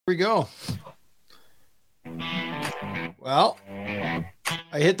we go. Well,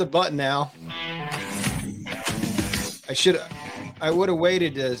 I hit the button now. I would have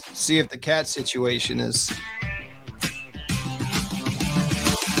waited to see if the cat situation is.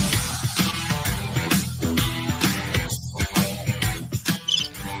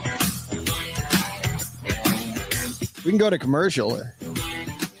 We can go to commercial or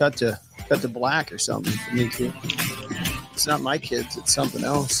cut to black or something for me too. It's not my kids, it's something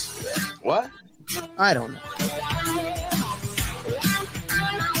else. What? I don't know.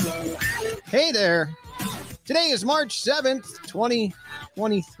 Hey there. Today is March 7th,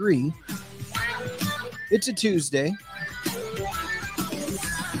 2023. It's a Tuesday.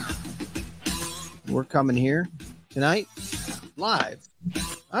 We're coming here tonight live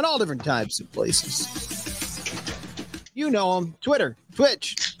on all different types of places. You know them. Twitter,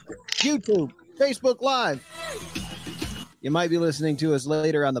 Twitch, YouTube, Facebook Live. You might be listening to us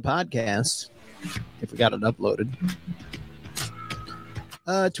later on the podcast if we got it uploaded.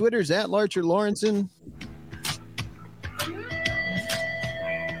 Twitter's at Larcher Lawrenson.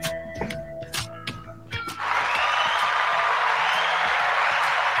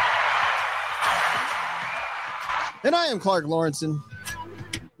 And I am Clark Lawrenson.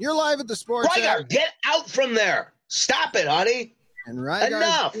 You're live at the Sports. Rygar, get out from there. Stop it, honey. And Rygar's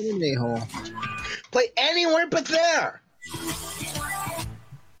enough. in an a-hole. Play anywhere but there.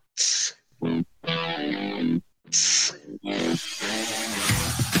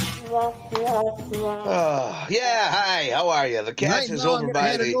 Oh, yeah, hi. How are you? The cat is over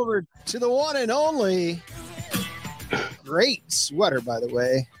by the. Over to the one and only. Great sweater, by the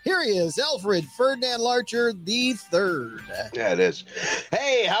way. Here he is, Alfred Ferdinand Larcher the Third. Yeah, it is.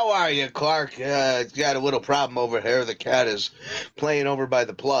 Hey, how are you, Clark? Got a little problem over here. The cat is playing over by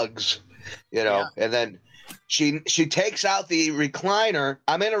the plugs, and then she takes out the recliner.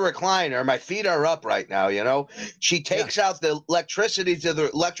 I'm in a recliner. My feet are up right now, She takes out the electricity to the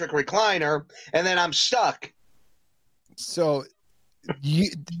electric recliner, and then I'm stuck. So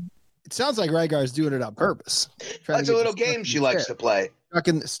it sounds like Rygar's doing it on purpose. That's a little game she likes to play.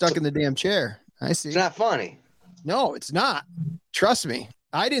 Stuck in the damn chair. I see. It's not funny. No, it's not. Trust me.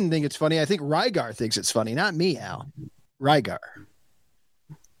 I didn't think it's funny. I think Rygar thinks it's funny. Not me, Al. Rygar.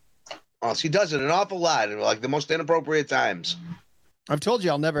 Oh, she does it an awful lot at like the most inappropriate times. I've told you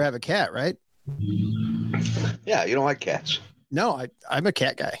I'll never have a cat, right? Yeah, you don't like cats. No, I'm a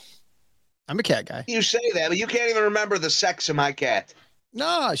cat guy. I'm a cat guy. You say that, but you can't even remember the sex of my cat.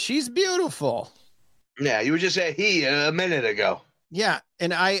 No, she's beautiful. Yeah, you were just saying he a minute ago. Yeah,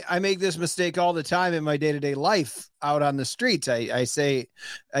 and I make this mistake all the time in my day-to-day life out on the streets. I say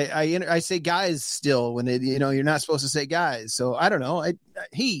guys still when you're not supposed to say guys. So I don't know.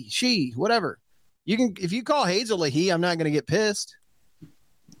 He, she, whatever. You can if you call Hazel a he, I'm not going to get pissed.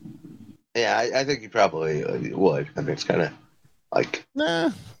 Yeah, I think you probably would. I mean, it's kind of like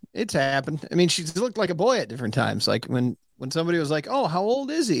it's happened. I mean, she's looked like a boy at different times. Like when somebody was like, "Oh, how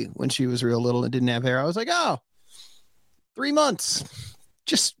old is he?" when she was real little and didn't have hair, I was like, "Oh, 3 months."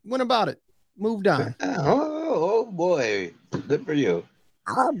 Just went about it. Moved on. Oh boy. Good for you.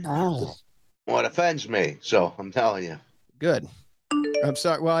 Oh no. Well, it offends me, so I'm telling you. Good. I'm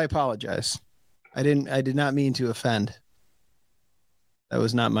sorry. Well, I apologize. I did not mean to offend. That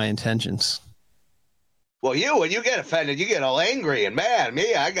was not my intentions. Well, when you get offended, you get all angry and mad.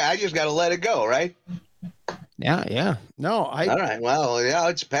 Me, I just got to let it go, right? Yeah. No, all right. Well, yeah,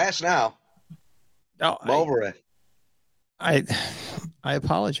 it's past now. No, I'm over it. I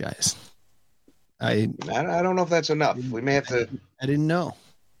apologize. I don't know if that's enough. We may have to. I didn't know.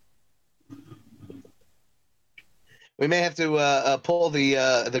 We may have to pull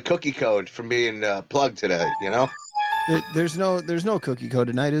the cookie code from being plugged today. There's no cookie code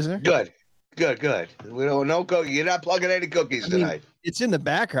tonight, is there? Good. We don't no cookie. You're not plugging any cookies tonight. It's in the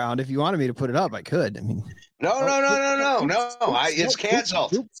background. If you wanted me to put it up, I could. I mean. No. It's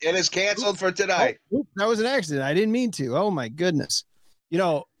canceled. It is canceled for tonight. That was an accident. I didn't mean to. Oh my goodness.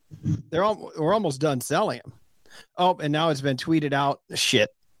 We're almost done selling them. Oh, and now it's been tweeted out. Shit.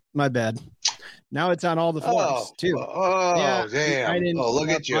 My bad. Now it's on all the forums too. Oh, yeah, damn. Look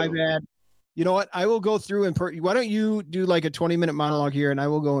at you. My bad. You know what? I will go through why don't you do like a 20-minute monologue here, and I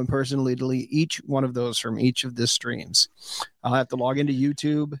will go and personally delete each one of those from each of the streams. I'll have to log into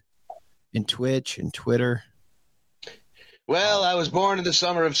YouTube and Twitch and Twitter. Well, I was born in the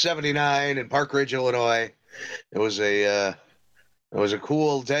summer of '79 in Park Ridge, Illinois. It was a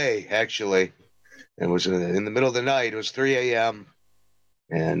cool day, actually. It was in the middle of the night. It was 3 a.m.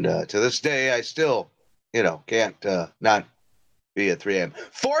 And to this day, I still, can't not be at 3 a.m.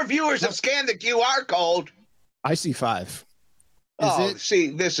 4 viewers have scanned the QR code. I see 5. See,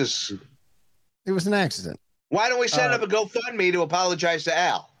 this is... It was an accident. Why don't we set up a GoFundMe to apologize to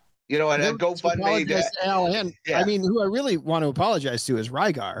Al? You know, a GoFundMe to Al, and yeah. I mean, who I really want to apologize to is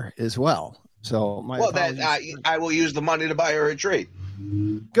Rygar as well. So I will use the money to buy her a treat.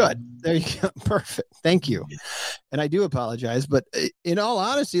 Good. There you go. Perfect. Thank you. And I do apologize, but in all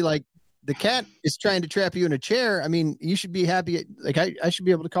honesty, like, the cat is trying to trap you in a chair. I mean, you should be happy. Like, I should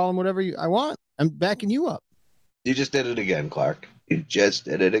be able to call him whatever I want. I'm backing you up. You just did it again, Clark. You just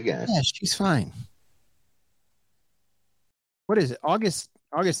did it again. Yeah, she's fine. What is it? August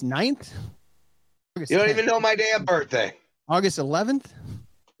 9th? You don't even know my damn birthday. August 11th?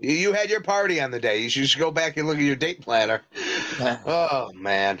 You had your party on the day. You should go back and look at your date planner. Oh,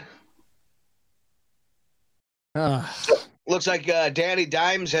 man. Looks like Danny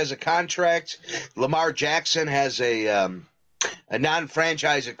Dimes has a contract. Lamar Jackson has a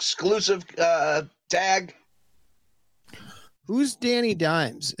non-franchise exclusive tag. Who's Danny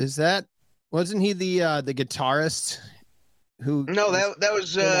Dimes? Wasn't he the guitarist who? No, that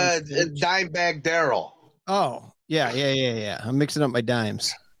was Dimebag Darrell. Oh, yeah. I'm mixing up my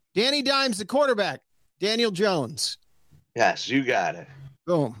dimes. Danny Dimes, the quarterback. Daniel Jones. Yes, you got it.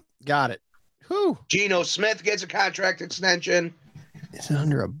 Boom, got it. Who? Geno Smith gets a contract extension. Is it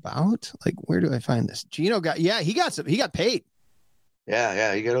under about? Like, where do I find this? Geno he got paid.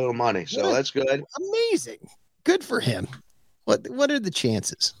 Yeah, he got a little money, so that's good. Amazing. Good for him. What are the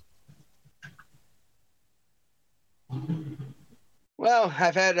chances? Well,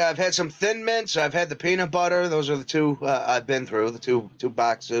 I've had some Thin Mints. I've had the peanut butter. Those are the two I've been through. The two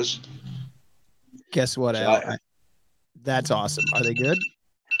boxes. Guess what? So that's awesome. Are they good?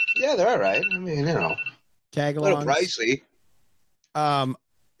 Yeah, they're all right. I mean, tag a along. little pricey.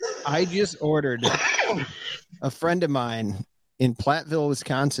 I just ordered. A friend of mine in Platteville,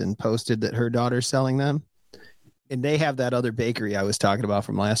 Wisconsin, posted that her daughter's selling them, and they have that other bakery I was talking about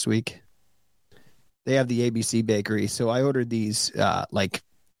from last week. They have the ABC bakery. So I ordered these like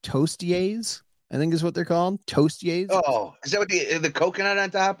toastiers, I think is what they're called. Toastiers. Oh, is that what the coconut on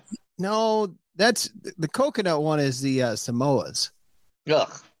top? No, that's the coconut one is the Samoas.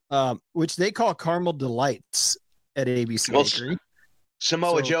 Ugh. Which they call caramel delights at ABC bakery.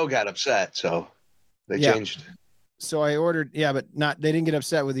 Samoa Joe got upset, so they changed. So I ordered, but they didn't get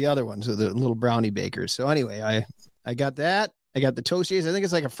upset with the other ones, with the little brownie bakers. So anyway, I got that. I got the toasties. I think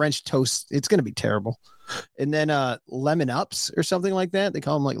it's like a French toast. It's going to be terrible. And then lemon ups or something like that. They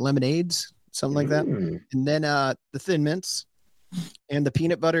call them like lemonades, something like that. And then the Thin Mints and the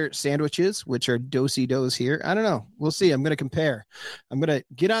peanut butter sandwiches, which are do-si-dos here. I don't know. We'll see. I'm going to compare. I'm going to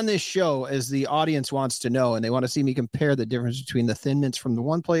get on this show as the audience wants to know, and they want to see me compare the difference between the Thin Mints from the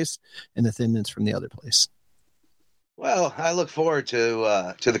one place and the Thin Mints from the other place. Well, I look forward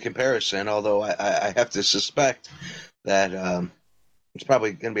to the comparison, although I have to suspect that it's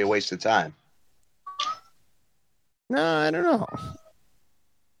probably going to be a waste of time. No, I don't know.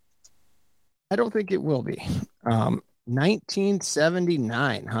 I don't think it will be.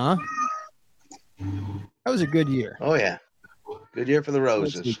 1979, huh? That was a good year. Oh, yeah. Good year for the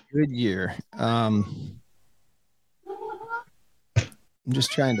Roses. Good year. I'm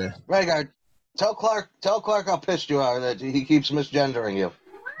just trying to... Right, guard. Tell Clark how pissed you are that he keeps misgendering you.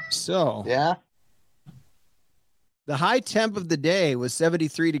 So... Yeah? The high temp of the day was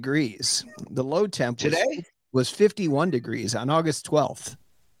 73 degrees. The low temp today was 51 degrees on August 12th.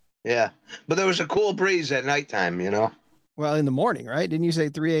 Yeah, but there was a cool breeze at nighttime, Well, in the morning, right? Didn't you say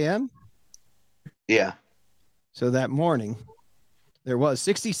 3 a.m.? Yeah. So that morning, there was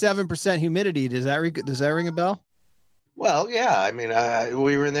 67% humidity. Does that ring a bell? Well, yeah. I mean,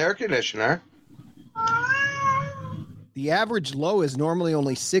 we were in the air conditioner. The average low is normally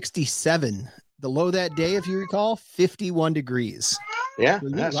only 67. The low that day, if you recall, 51 degrees. Yeah,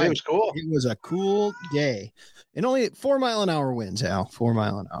 that seems cool. It was a cool day. And only 4 mile an hour winds, Al. 4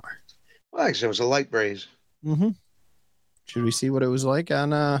 mile an hour. Well, actually, it was a light breeze. Mm-hmm. Should we see what it was like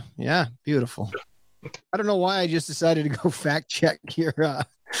on, yeah, beautiful. I don't know why I just decided to go fact check your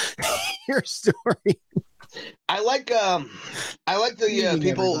story. I like the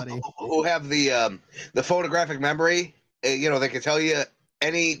people who have the photographic memory. They can tell you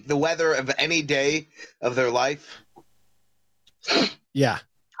the weather of any day of their life. Yeah.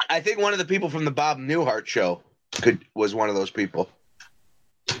 I think one of the people from the Bob Newhart show was one of those people.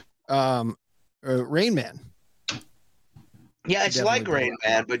 Rain Man. Yeah, it's like Rain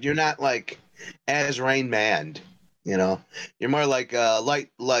Man, but you're not like as Rain Man. You're more like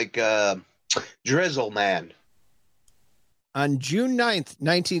Drizzle Man. On June 9th,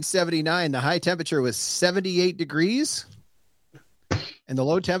 1979, the high temperature was 78 degrees. And the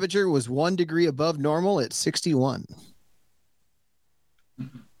low temperature was 1 degree above normal at 61.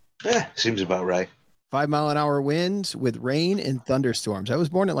 Seems about right. 5-mile-an-hour winds with rain and thunderstorms. I was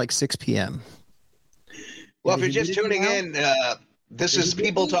born at like 6 p.m. Well, if you're just tuning in, this is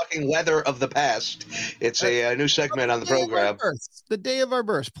People Talking Weather of the Past. It's a new segment on the program. The day of our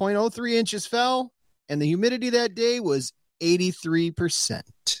birth, 0.03 inches fell, and the humidity that day was 83%.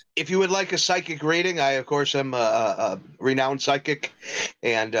 If you would like a psychic reading, I, of course, am a renowned psychic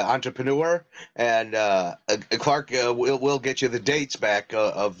and entrepreneur. And Clark will get you the dates back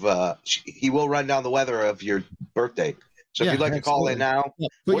he will run down the weather of your birthday. So if you'd like to call in now,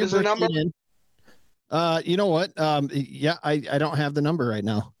 what is the number? You know what? I don't have the number right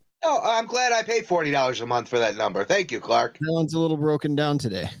now. Oh, I'm glad I paid $40 a month for that number. Thank you, Clark. That one's a little broken down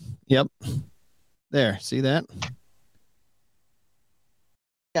today. Yep. There. See that?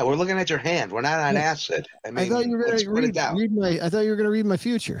 Yeah, we're looking at your hand. We're not on acid. I mean, I thought you were going to read my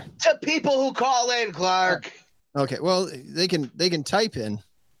future. To people who call in, Clark. Okay, well, they can type in.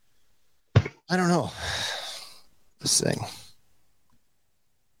 I don't know. This thing.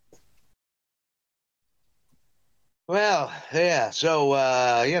 Well, yeah. So,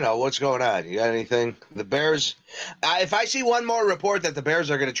 what's going on? You got anything? The Bears. If I see one more report that the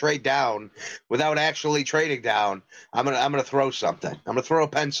Bears are going to trade down without actually trading down, I'm gonna throw something. I'm gonna throw a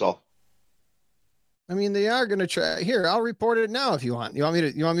pencil. I mean, they are going to try. Here, I'll report it now if you want. You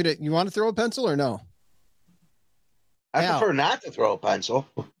want to throw a pencil or no? I prefer not to throw a pencil.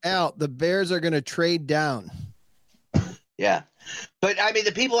 Al, the Bears are going to trade down. Yeah. But, I mean,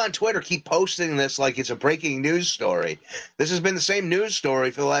 the people on Twitter keep posting this like it's a breaking news story. This has been the same news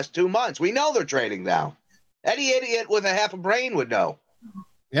story for the last 2 months. We know they're trading down. Any idiot with a half a brain would know.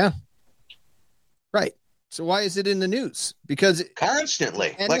 Yeah. Right. So why is it in the news? Because constantly.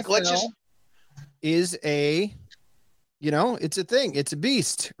 NFL is a, it's a thing. It's a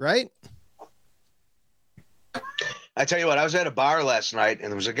beast, right? I tell you what, I was at a bar last night, and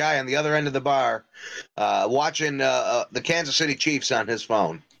there was a guy on the other end of the bar watching the Kansas City Chiefs on his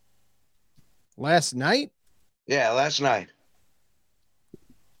phone. Last night? Yeah, last night.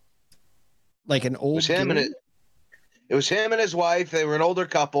 Like an old It was him and his wife. They were an older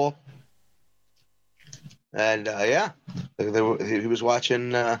couple. And, he was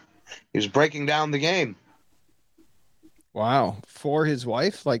watching, he was breaking down the game. Wow. For his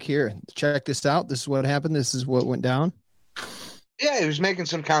wife? Like, here, check this out. This is what happened. This is what went down. Yeah, he was making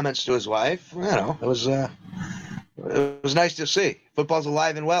some comments to his wife. It was nice to see. Football's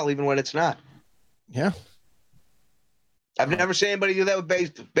alive and well, even when it's not. Yeah. I've never seen anybody do that with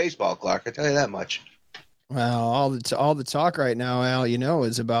baseball, Clark. I tell you that much. Well, all the talk right now, Al,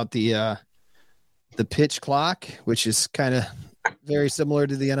 is about the pitch clock, which is kind of very similar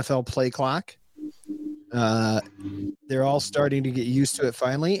to the NFL play clock. They're all starting to get used to it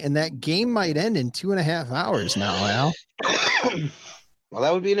finally, and that game might end in 2.5 hours now, Al. Well,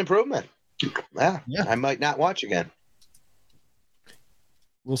 that would be an improvement. Yeah. I might not watch again.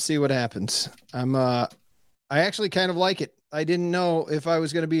 We'll see what happens. I actually kind of like it. I didn't know if I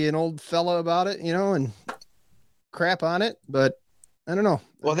was going to be an old fella about it, and crap on it, but I don't know.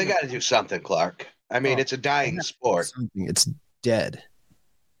 Well, they got to do something, Clark. I mean, it's a dying sport. It's dead.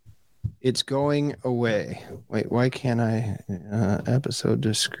 It's going away. Wait, why can't I? Episode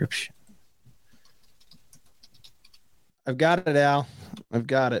description. I've got it, Al. I've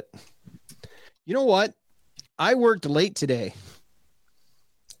got it. You know what? I worked late today.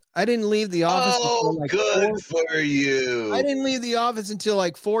 I didn't leave the office. Oh, like good for you. I didn't leave the office until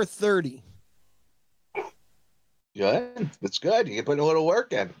like 4:30. Good. That's good. You can put a little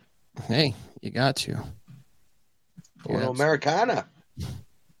work in. Hey, you got to. A little Americana.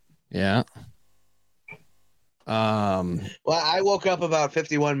 Yeah. Well, I woke up about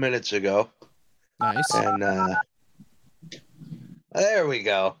 51 minutes ago. Nice. And there we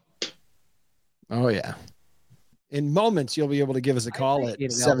go. Oh, yeah. In moments, you'll be able to give us a call at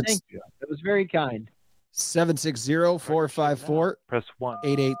 7. Thank you. That was very kind. 760-454. Press 1.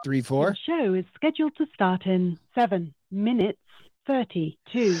 8834. The show is scheduled to start in 7 minutes,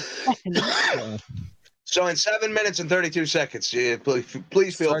 32 seconds. So in 7 minutes and 32 seconds,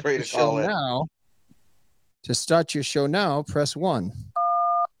 please feel free to call in. Now, to start your show now, press 1.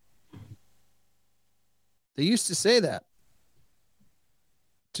 They used to say that.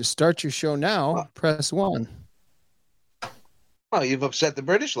 To start your show now, press 1. Well, you've upset the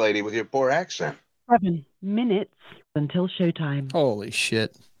British lady with your poor accent. 7 minutes until showtime. Holy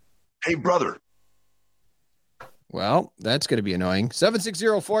shit. Hey, brother. Well, that's going to be annoying.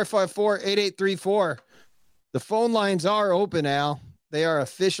 760-454-8834. The phone lines are open, Al. They are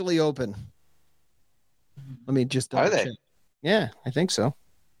officially open. Let me just double check. Yeah, I think so.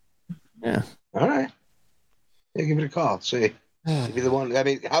 Yeah. All right. Yeah, give it a call. See. He'd be the one. I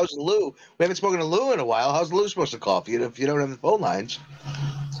mean, how's Lou? We haven't spoken to Lou in a while. How's Lou supposed to call if you don't have the phone lines?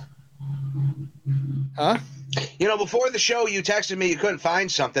 Huh? Before the show, you texted me you couldn't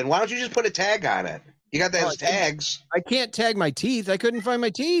find something. Why don't you just put a tag on it? You got those tags. I can't tag my teeth. I couldn't find my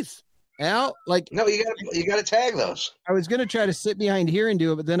teeth. Al, no, you got to tag those. I was gonna try to sit behind here and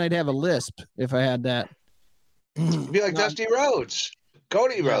do it, but then I'd have a lisp if I had that. It'd be like Dusty Rhodes,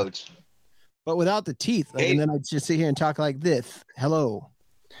 Cody Rhodes, but without the teeth. And then I'd just sit here and talk like this. Hello.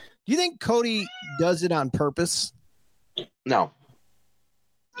 Do you think Cody does it on purpose? No.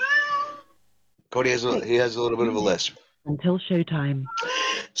 Cody has a little bit of a lisp. Until showtime.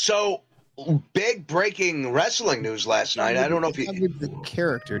 So, big breaking wrestling news last night. I don't know if the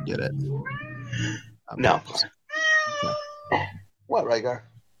character did it. No. Okay. What, Rygar?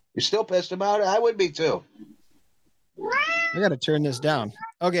 You're still pissed about it? I would be too. I got to turn this down.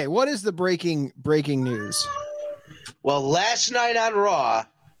 Okay, what is the breaking news? Well, last night on Raw,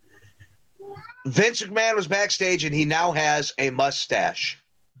 Vince McMahon was backstage and he now has a mustache.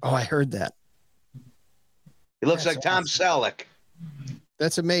 Oh, I heard that. He looks like Tom Selleck.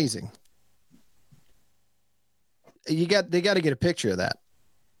 That's amazing. They got to get a picture of that.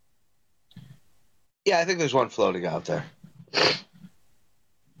 Yeah, I think there's one floating out there.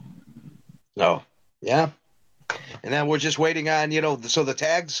 So, yeah. And then we're just waiting on, so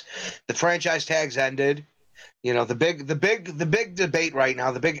the franchise tags ended. The big debate right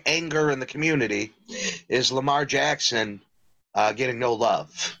now, the big anger in the community is Lamar Jackson getting no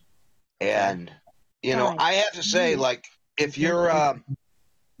love. And, I have to say, like, if you're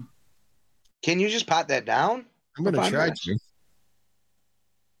can you just pot that down? I'm going to try to.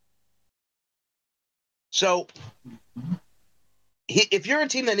 So, if you're a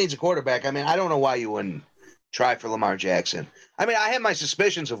team that needs a quarterback, I mean, I don't know why you wouldn't try for Lamar Jackson. I mean, I have my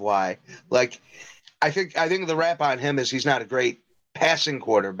suspicions of why. Like, I think the rap on him is he's not a great passing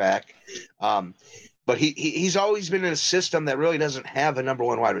quarterback, but he's always been in a system that really doesn't have a number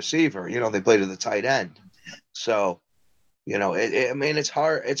one wide receiver. They play to the tight end, so I mean, it's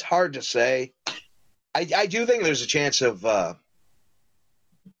hard to say. I do think there's a chance of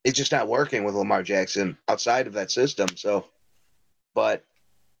it's just not working with Lamar Jackson outside of that system. So, but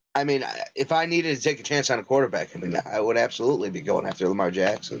I mean, if I needed to take a chance on a quarterback, I mean, I would absolutely be going after Lamar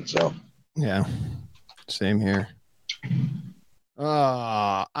Jackson. So, yeah, same here.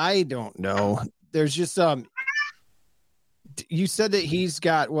 I don't know. There's just you said that he's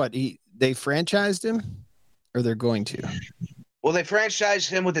got what? They franchised him, or they're going to? Well, they franchised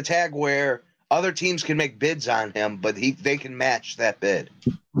him with the tag where other teams can make bids on him, but they can match that bid.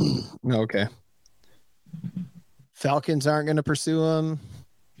 Okay. Falcons aren't going to pursue him.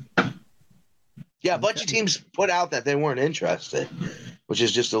 Yeah, a bunch of teams put out that they weren't interested, which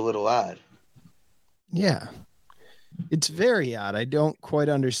is just a little odd. Yeah. It's very odd. I don't quite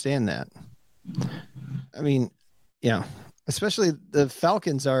understand that. I mean, especially the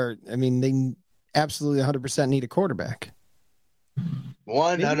Falcons they absolutely 100% need a quarterback.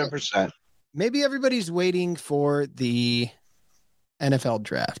 100%. Maybe everybody's waiting for the NFL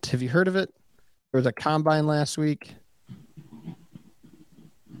draft. Have you heard of it? There was a combine last week.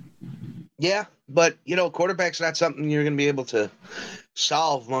 Yeah, but quarterback's not something you're going to be able to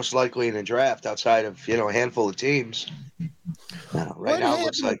solve most likely in a draft outside of a handful of teams. Right now it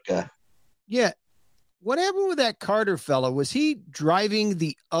looks like yeah. What happened with that Carter fellow? Was he driving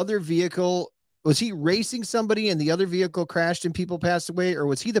the other vehicle? Was he racing somebody and the other vehicle crashed and people passed away, or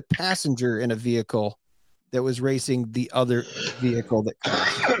was he the passenger in a vehicle that was racing the other vehicle that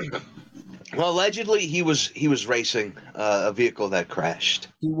crashed? Well, allegedly he was racing a vehicle that crashed.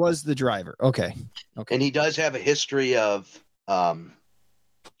 He was the driver. Okay. And he does have a history of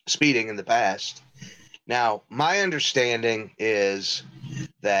speeding in the past. Now, my understanding is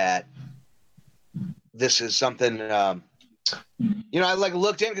that this is something I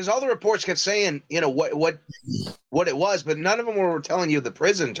looked in because all the reports kept saying what it was, but none of them were telling you the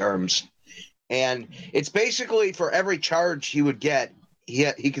prison terms. And it's basically for every charge he would get,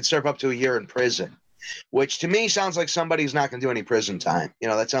 he could serve up to a year in prison, which to me sounds like somebody's not going to do any prison time.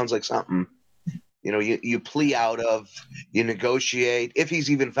 That sounds like something, you plea out of, you negotiate if he's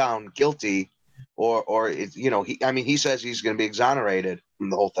even found guilty or he says he's going to be exonerated from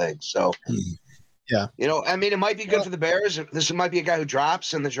the whole thing. So, yeah, it might be good for the Bears. This might be a guy who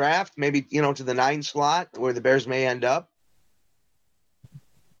drops in the draft, maybe, to the 9 slot where the Bears may end up.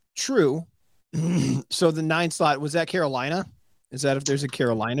 True. So the 9 slot, was that Carolina? Is that if there's a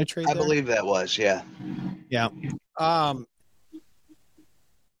Carolina trade? I believe that was, yeah. Yeah.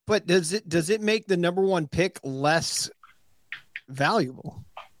 But does it make the number 1 pick less valuable?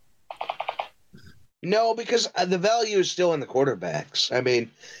 No, because the value is still in the quarterbacks. I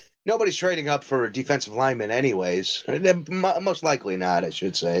mean, nobody's trading up for a defensive lineman anyways. Most likely not, I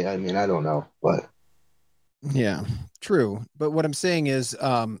should say. I mean, I don't know, but Yeah, true. But what I'm saying is,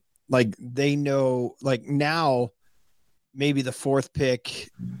 like they know, like now, maybe the fourth pick,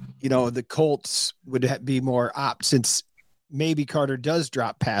 the Colts would be more opt since maybe Carter does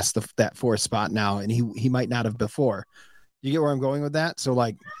drop past that fourth spot now, and he might not have before. You get where I'm going with that? So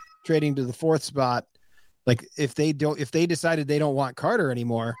like trading to the fourth spot, like if they decided they don't want Carter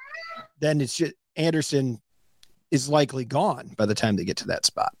anymore, then it's just Anderson is likely gone by the time they get to that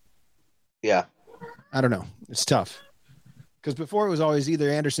spot. yeah. I don't know. It's tough. Because before it was always either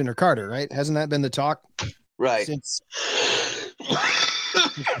Anderson or Carter, right? Hasn't that been the talk? Right. Since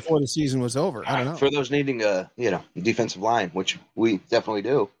before the season was over. I don't know. For those needing a defensive line, which we definitely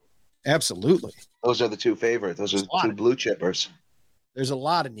do. Absolutely. Those are the two favorite. Those are the two blue chippers. There's a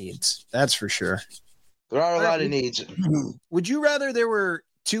lot of needs. That's for sure. There are a lot of needs. Would you rather there were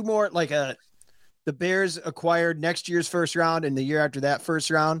two more, like the Bears acquired next year's first round and the year after that first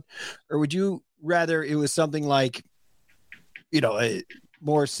round? Or would you rather it was something like,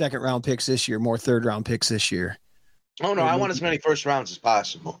 more second round picks this year, more third round picks this year? Oh no, I want as many first rounds as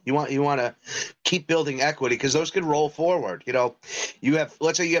possible. You want to keep building equity because those could roll forward.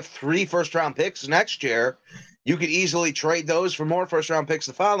 Let's say you have 3 first round picks next year, you could easily trade those for more first round picks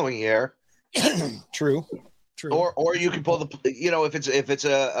the following year. True. Or you can pull the if it's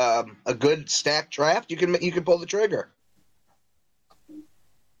a good stacked draft, you can pull the trigger.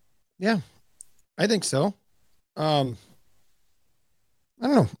 Yeah, I think so. I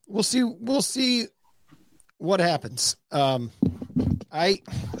don't know. We'll see what happens. I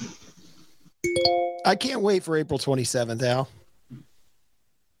can't wait for April 27th, Al.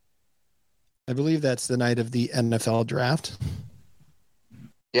 I believe that's the night of the NFL draft.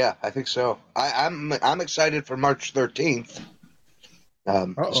 Yeah, I think so. I'm excited for March 13th.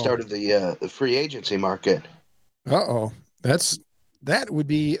 The start of the free agency market. That would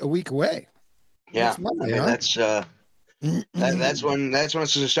be a week away. Yeah, that's when it's going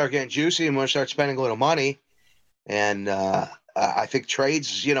to start getting juicy, and we'll start spending a little money. And I think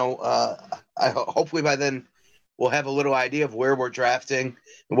trades, hopefully by then we'll have a little idea of where we're drafting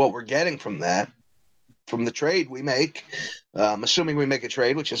and what we're getting from the trade we make. Assuming we make a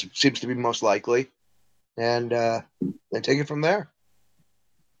trade, which seems to be most likely, and then take it from there.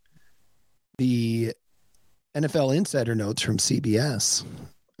 The NFL Insider Notes from CBS.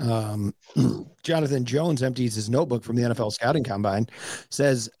 Jonathan Jones empties his notebook from the NFL Scouting Combine,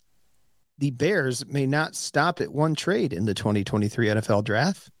 says the Bears may not stop at one trade in the 2023 NFL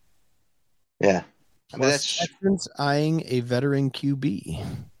Draft. Yeah. I mean, that's Texans eyeing a veteran QB.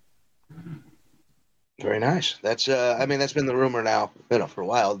 Very nice. That's that's been the rumor now, for a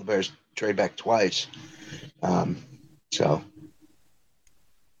while. The Bears trade back twice.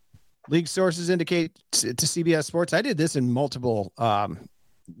 League sources indicate to CBS Sports. I did this in multiple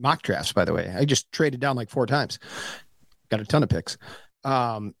mock drafts, by the way. I just traded down like 4 times. Got a ton of picks.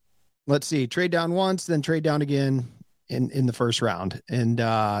 Let's see. Trade down once, then trade down again in the first round. And,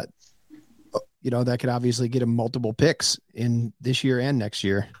 that could obviously get him multiple picks in this year and next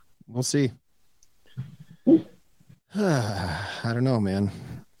year. We'll see. I don't know, man.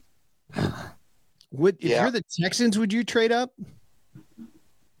 If you're the Texans, would you trade up?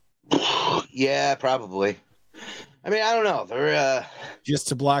 Yeah, probably. I mean, I don't know. They're just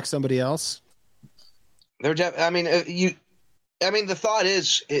to block somebody else. The thought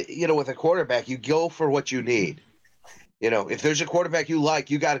is, with a quarterback, you go for what you need. If there's a quarterback you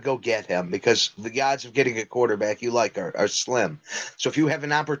like, you got to go get him because the odds of getting a quarterback you like are slim. So if you have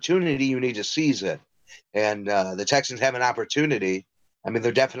an opportunity, you need to seize it. And the Texans have an opportunity. I mean,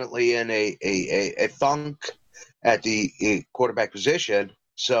 they're definitely in a thunk at the quarterback position.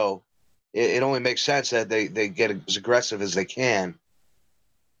 So it only makes sense that they get as aggressive as they can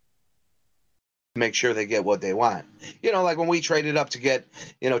to make sure they get what they want. Like when we traded up to get,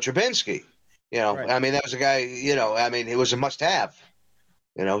 Trubinsky, right. I mean, that was a guy, it was a must-have.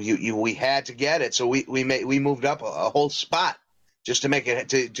 We had to get it. So we moved up a whole spot just to make it,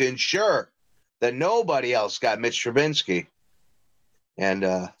 to ensure that nobody else got Mitch Trubinsky. And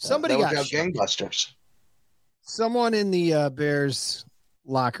somebody got gangbusters. Someone in the Bears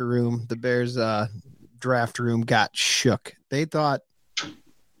locker room, the Bears draft room, got shook. They thought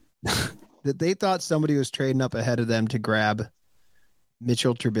somebody was trading up ahead of them to grab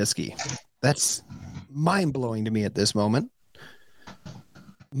Mitchell Trubisky. That's mind-blowing to me at this moment.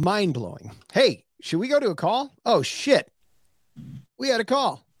 Mind-blowing. Hey, should we go to a call? Oh, shit. We had a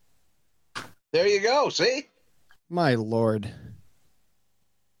call. There you go. See? My Lord.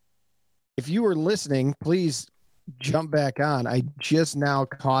 if you were listening, please jump back on. I just now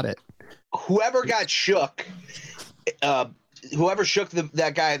caught it. Whoever got shook, whoever shook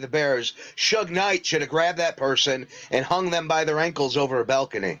that guy at the Bears, Suge Knight should have grabbed that person and hung them by their ankles over a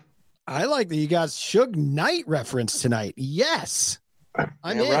balcony. I like that you got Suge Knight reference tonight. Yes.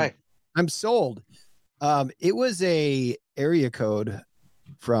 I'm in. Right. I'm sold. It was a area code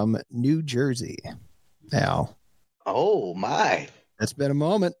from New Jersey. Now. Oh, my. That's been a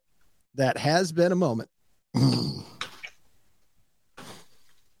moment. That has been a moment.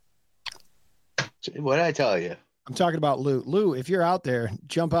 What did I tell you? I'm talking about Lou. Lou, if you're out there,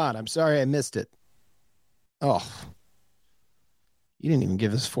 jump on. I'm sorry I missed it. Oh. You didn't even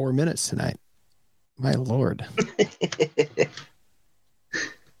give us 4 minutes tonight. My Lord.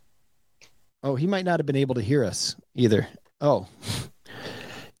 Oh, he might not have been able to hear us either. Oh.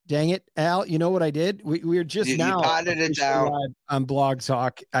 Dang it, Al. You know what I did? We were just you potted it down on Blog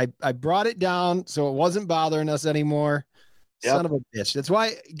Talk. I brought it down so it wasn't bothering us anymore. Yep. Son of a bitch. That's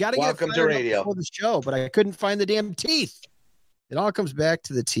why got to get welcome to radio for the show, but I couldn't find the damn teeth. It all comes back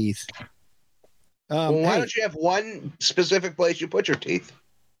to the teeth. Well, why don't you have one specific place you put your teeth?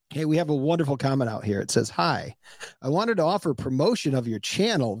 Hey, we have a wonderful comment out here. It says, "Hi, I wanted to offer promotion of your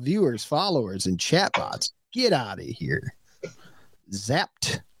channel, viewers, followers, and chatbots. Get out of here."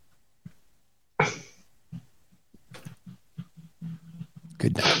 Zapped.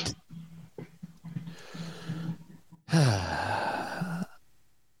 Good night.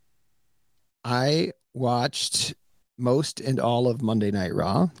 I watched most and all of Monday Night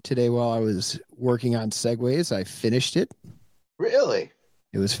Raw today while I was working on Segways. I finished it. Really?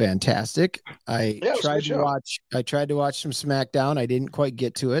 It was fantastic. I tried to watch some SmackDown. I didn't quite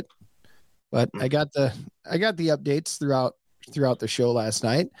get to it, but I got the updates throughout the show last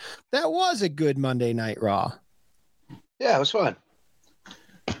night. That was a good Monday Night Raw. Yeah, it was fun.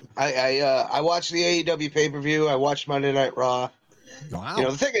 I watched the AEW pay-per-view. I watched Monday Night Raw. Wow. You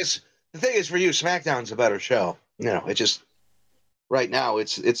know, the thing is for you, SmackDown's a better show. You know, it just right now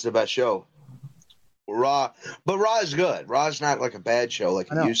it's the best show. Raw is good. Raw is not like a bad show like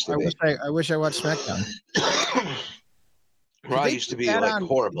it used to be. I wish I watched SmackDown. Raw used to be like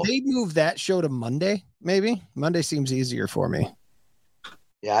horrible. They moved that show to Monday, maybe. Monday seems easier for me.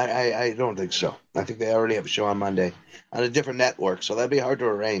 Yeah, I don't think so. I think they already have a show on Monday on a different network, so that'd be hard to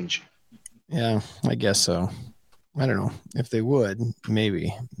arrange. Yeah, I guess so. I don't know. If they would,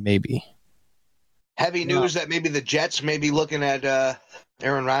 maybe. Heavy news that maybe the Jets may be looking at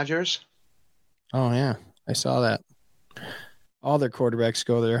Aaron Rodgers. Oh, yeah. I saw that. All their quarterbacks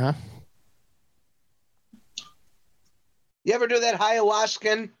go there, huh? You ever do that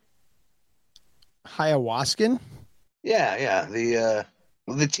ayahuasca? Ayahuasca? Yeah.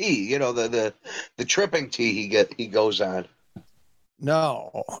 The tea, you know, the tripping tea he goes on.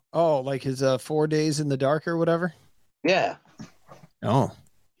 No. Oh, like his 4 days in the dark or whatever? Yeah. Oh.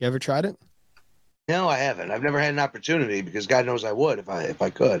 You ever tried it? No, I haven't. I've never had an opportunity because God knows I would if I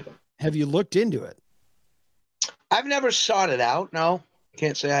could. Have you looked into it? I've never sought it out. No,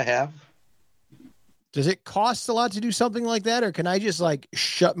 can't say I have. Does it cost a lot to do something like that, or can I just like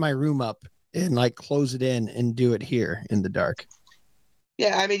shut my room up and like close it in and do it here in the dark?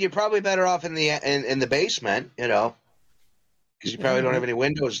 Yeah, I mean, you're probably better off in the basement, you know, because you probably don't have any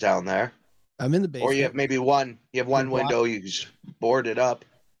windows down there. I'm in the basement. Or you have maybe one. You have one window. You just board it up.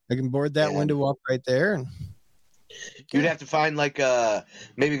 I can board that window up right there. And you'd have to find like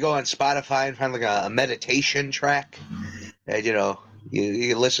maybe go on Spotify and find like a meditation track, and you know you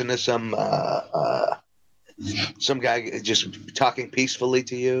can listen to some guy just talking peacefully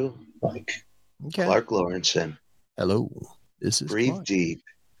to you, like Clark Lawrenson. Hello, this is breathe Clark.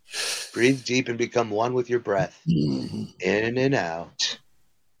 Breathe deep and become one with your breath, in and out,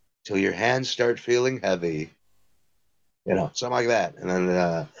 till your hands start feeling heavy. You know, something like that, and then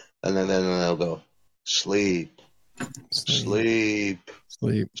they'll go sleep, and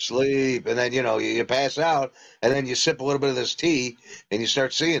then you know you pass out, and then you sip a little bit of this tea, and you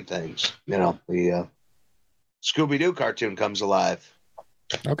start seeing things. You know, the Scooby-Doo cartoon comes alive.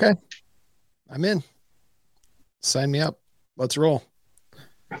 Okay, I'm in. Sign me up. Let's roll.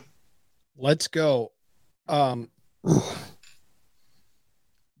 Let's go.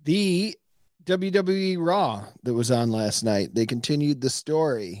 The WWE Raw that was on last night, they continued the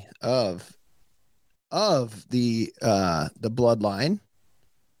story of the bloodline.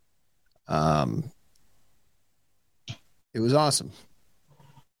 It was awesome.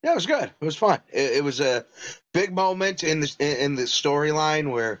 Yeah, it was good. It was fun. It was a big moment in the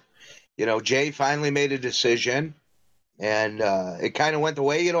storyline where, you know, Jay finally made a decision, and it kind of went the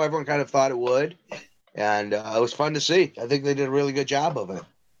way, you know, everyone kind of thought it would, and it was fun to see. I think they did a really good job of it.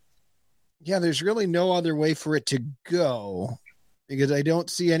 Yeah, there's really no other way for it to go because I don't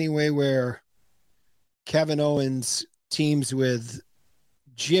see any way where Kevin Owens teams with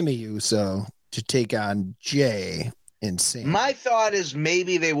Jimmy Uso to take on Jay and Sam. My thought is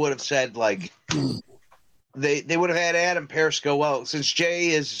maybe they would have said like they would have had Adam Pearce go out since Jay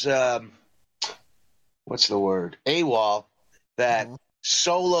is what's the word? AWOL, that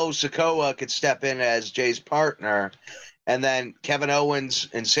Solo Sikoa could step in as Jay's partner, and then Kevin Owens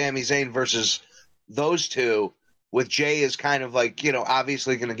and Sami Zayn versus those two, with Jay is kind of like,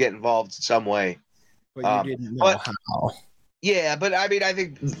 obviously going to get involved in some way. But you didn't know how. Yeah, but I mean, I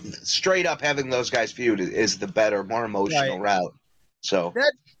think straight up having those guys feud is the better, more emotional route. So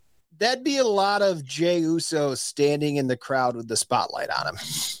that'd be a lot of Jey Uso standing in the crowd with the spotlight on him.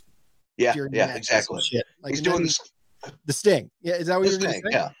 Yeah, exactly. Shit. Like, he's doing the Sting. Yeah, is that what you're going to say?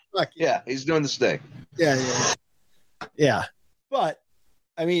 Yeah. Yeah, he's doing the Sting. Yeah. But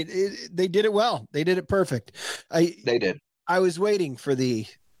I mean, they did it well. They did it perfect. They did. I was waiting for the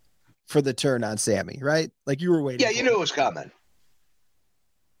turn on Sammy, right? Like you were waiting. Yeah, you knew it was coming.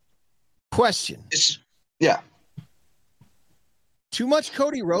 Question. Too much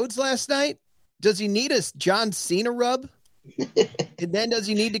Cody Rhodes last night? Does he need a John Cena rub? And then does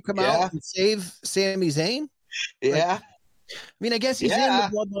he need to come out and save Sami Zayn? Yeah. I mean, I guess he's in the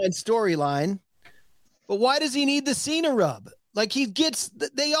Bloodline storyline, but why does he need the Cena rub? Like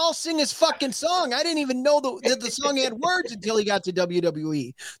they all sing his fucking song. I didn't even know that the song had words until he got to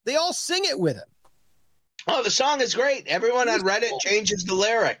WWE. They all sing it with him. Oh, the song is great. Everyone on Reddit changes the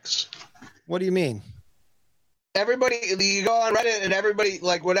lyrics. What do you mean? Everybody, you go on Reddit and everybody,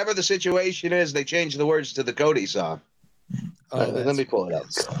 like whatever the situation is, they change the words to the Cody song. Let me pull it up.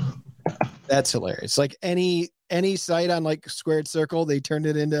 That's hilarious. Like any site on like Squared Circle, they turned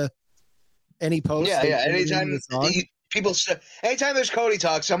it into any post. Yeah. Anytime there's Cody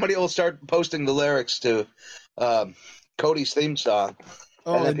talk, somebody will start posting the lyrics to Cody's theme song,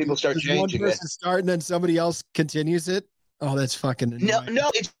 and then people start changing it. Start and then somebody else continues it. Oh, that's fucking annoying.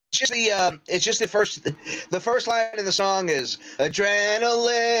 No, it's just the first line of the song is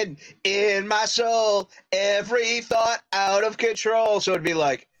adrenaline in my soul, every thought out of control. So it'd be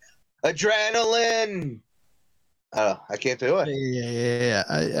like adrenaline. Oh, I can't do it. Yeah.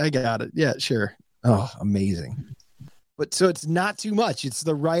 I got it. Yeah, sure. Oh, amazing. But so it's not too much. It's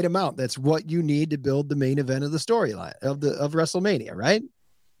the right amount. That's what you need to build the main event of the storyline of WrestleMania, right?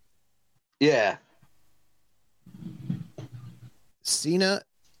 Yeah. Cena.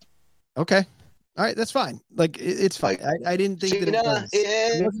 Okay. All right. That's fine. Like it's fine. I didn't think Cena that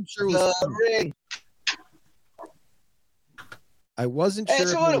it was. I wasn't sure it was ring. I wasn't sure.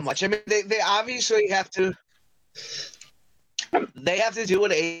 It's a little much. I mean, they obviously have to. They have to do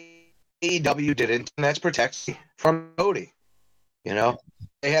what AEW didn't, and that's protect from Cody.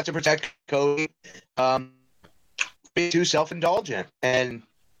 They have to protect Cody. Be too self-indulgent, and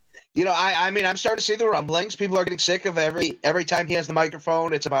I mean, I'm starting to see the rumblings. People are getting sick of every time he has the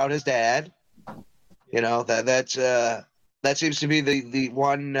microphone, it's about his dad. That seems to be the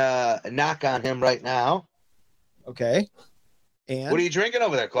one knock on him right now. Okay. And what are you drinking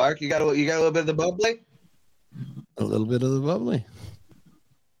over there, Clark? You got a little bit of the bubbly? A little bit of the bubbly.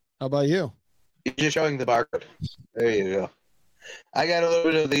 How about you? You're just showing the barcode. There you go. I got a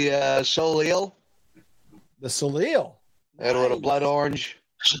little bit of the Soleil. The Soleil. I got a little blood orange.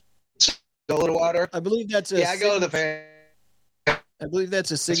 Soda water. I believe that's I go to the fan. I believe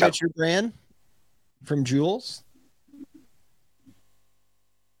that's a signature brand from Jules.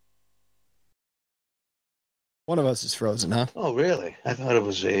 One of us is frozen, huh? Oh, really? I thought it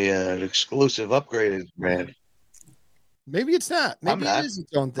was an exclusive upgraded brand. Maybe it's not. Maybe it is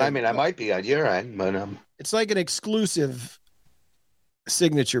its own thing. I mean, I might be on your end, but it's like an exclusive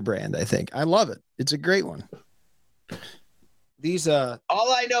signature brand, I think. I love it. It's a great one. These all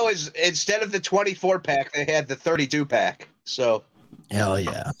I know is instead of the 24-pack, they had the 32-pack. So hell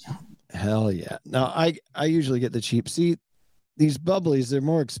yeah. Now I usually get the cheap. See, these bubblies, they're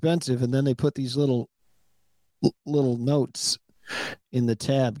more expensive, and then they put these little notes in the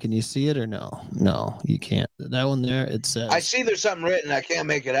tab. Can you see it or no? No, you can't. That one there, it says. I see there's something written. I can't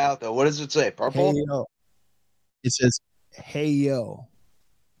make it out though. What does it say? Purple? Hey, yo. It says "Hey yo."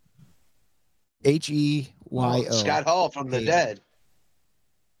 HEYO. Scott Hall from the dead.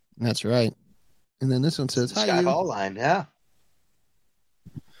 That's right. And then this one says Scott Hall line. Yeah.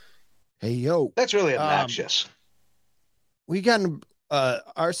 Hey yo. That's really obnoxious. We got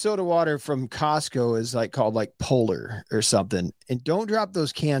our soda water from Costco is called Polar or something, and don't drop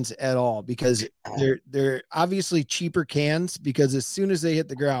those cans at all because they're obviously cheaper cans because as soon as they hit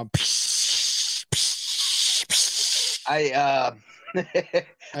the ground,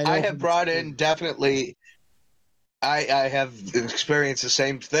 I have brought in definitely. I have experienced the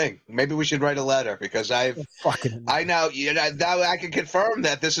same thing. Maybe we should write a letter because I now I can confirm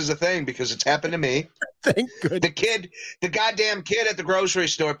that this is a thing because it's happened to me. Thank goodness. The goddamn kid at the grocery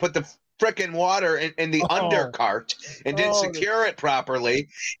store put the frickin' water in the undercart and didn't secure it properly.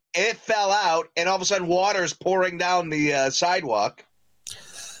 It fell out, and all of a sudden, water's pouring down the sidewalk.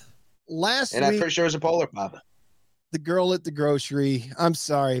 Last week, I'm pretty sure it was a Polar Pop. The girl at the grocery. I'm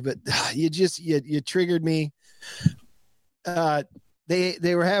sorry, but you triggered me.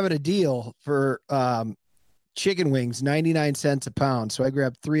 They were having a deal for chicken wings, 99 cents a pound. So I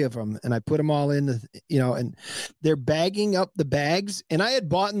grabbed 3 of them and I put them all in and they're bagging up the bags. And I had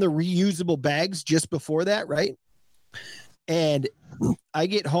bought in the reusable bags just before that, right? And I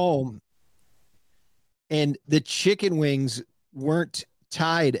get home and the chicken wings weren't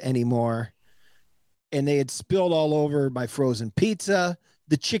tied anymore. And they had spilled all over my frozen pizza.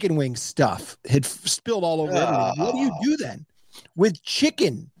 The chicken wing stuff had spilled all over everything. What do you do then with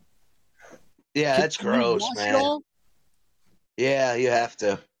chicken? Yeah, that's gross, man. Yeah, you have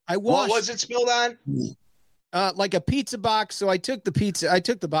to. What was it spilled on? Like a pizza box. So I took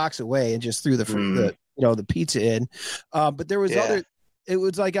the box away and just threw the pizza in. But there was it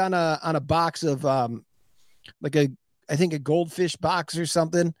was like on a box of I think a goldfish box or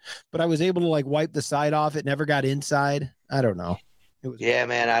something, but I was able to like wipe the side off. It never got inside. I don't know.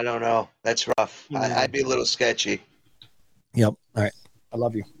 Man, I don't know. That's rough. I'd be a little sketchy. Yep. All right. I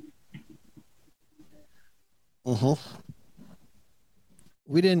love you.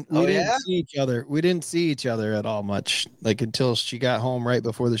 We didn't see each other. We didn't see each other at all much, like until she got home right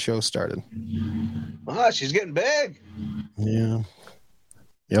before the show started. Oh, she's getting big. Yeah.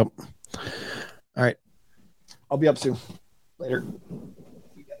 Yep. All right. I'll be up soon. Later.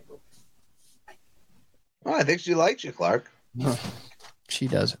 Oh, I think she likes you, Clark. She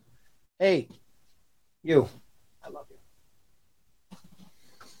does. Hey, you. I love you.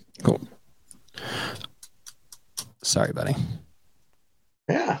 Cool. Sorry, buddy.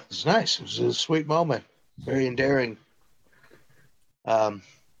 Yeah, it was nice. It was a sweet moment. Very endearing. What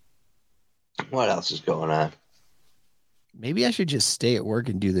else is going on? Maybe I should just stay at work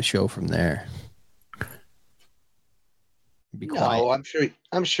and do the show from there. Be quiet. No,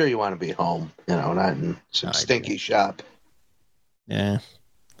 I'm sure you want to be home. Not in some stinky shop. Yeah.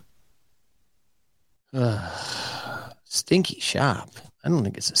 Stinky shop. I don't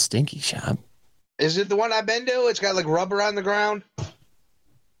think it's a stinky shop. Is it the one I've been to? It's got like rubber on the ground.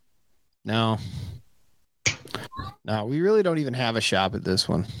 No, we really don't even have a shop at this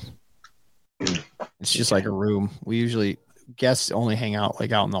one. It's just like a room. We usually guests only hang out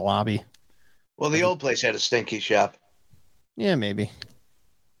like out in the lobby. Well, the old place had a stinky shop. Yeah, maybe.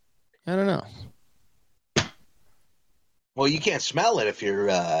 I don't know. Well, you can't smell it if you're,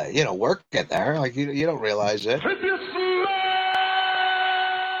 working there. Like you don't realize it. If you smell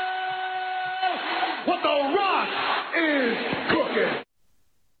what the Rock is cooking.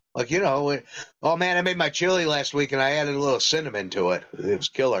 Like, oh man, I made my chili last week and I added a little cinnamon to it. It was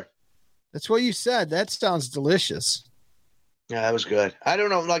killer. That's what you said. That sounds delicious. Yeah, that was good. I don't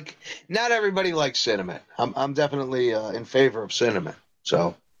know, like not everybody likes cinnamon. I'm definitely in favor of cinnamon.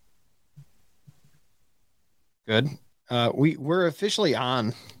 So good. We're officially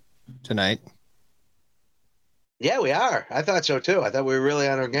on tonight. Yeah, we are. I thought so too. I thought we were really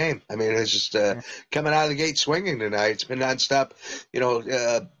on our game. I mean, it's just coming out of the gate swinging tonight. It's been nonstop,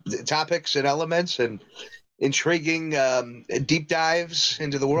 topics and elements and intriguing deep dives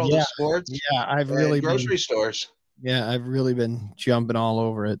into the world of sports. Yeah, I've really grocery stores. Yeah, I've really been jumping all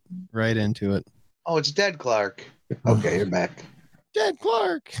over it, right into it. Oh, it's Dead Clark. Okay, you're back. Dead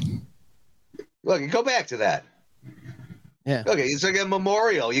Clark. Look, go back to that. Yeah. Okay, it's like a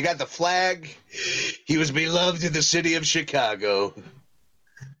memorial. You got the flag. He was beloved in the city of Chicago.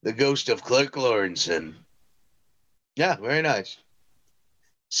 The ghost of Clark Lawrenson. Yeah, very nice.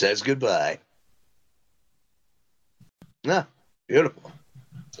 Says goodbye. No, beautiful.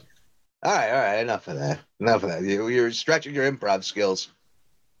 All right. Enough of that. You're stretching your improv skills.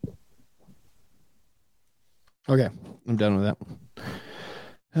 Okay, I'm done with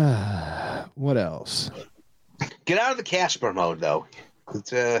that. What else? Get out of the Casper mode, though.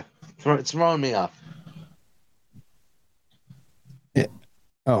 It's throwing me off. Yeah.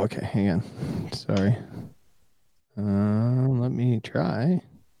 Oh, okay. Hang on. Sorry. Let me try.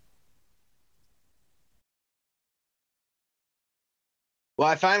 Well,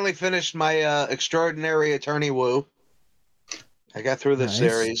 I finally finished my Extraordinary Attorney Woo. I got through this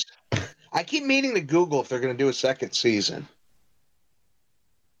series. I keep meaning to Google if they're going to do a second season.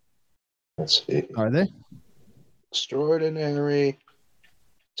 Let's see. Are they? Extraordinary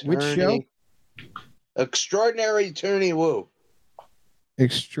Which show? Attorney. Extraordinary Attorney Woo.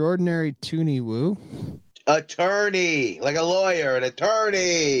 Extraordinary Toonie Woo. Attorney, like a lawyer, an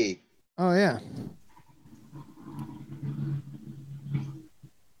attorney. Oh, yeah.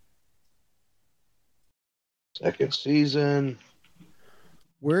 Second season.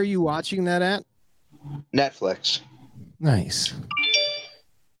 Where are you watching that at? Netflix. Nice.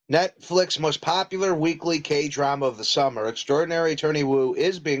 Netflix most popular weekly K-drama of the summer, Extraordinary Attorney Woo,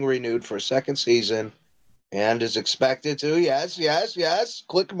 is being renewed for a second season and is expected to, yes,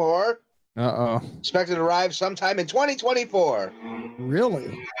 click more. Uh-oh. Expected to arrive sometime in 2024.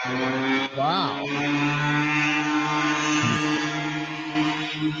 Really? Wow.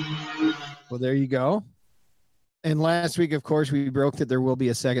 Well, there you go. And last week, of course, we broke that there will be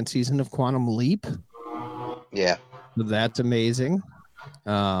a second season of Quantum Leap. Yeah. So that's amazing.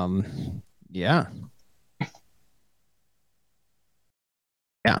 Yeah.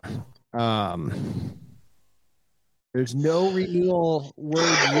 Yeah. There's no renewal word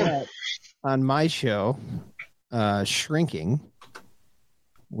yet on my show, Shrinking,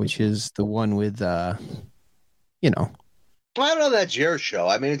 which is the one with, Well, I don't know that's your show.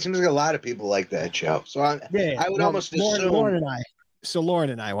 I mean, it seems like a lot of people like that show. So I would almost assume. Lauren and I. So Lauren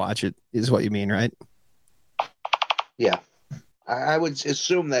and I watch it, is what you mean, right? Yeah. I would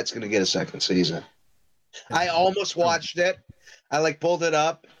assume that's going to get a second season. I almost watched it. I pulled it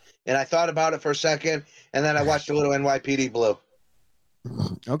up and I thought about it for a second, and then I watched a little NYPD Blue.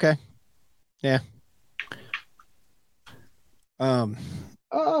 Okay. Yeah. All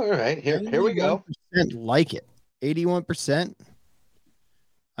right. Here we go. Like it. 81%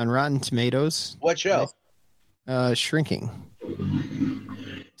 on Rotten Tomatoes. What show? Shrinking.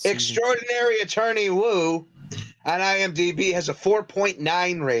 Extraordinary Attorney Woo on IMDb has a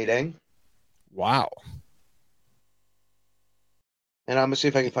 4.9 rating. Wow. And I'm going to see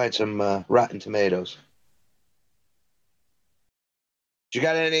if I can find some Rotten Tomatoes. You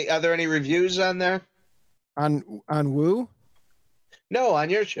got are there any reviews on there? On Woo? No, on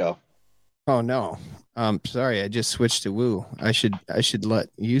your show. Oh, no. Sorry, I just switched to Woo. I should let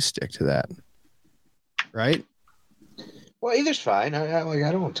you stick to that. Right? Well, either's fine.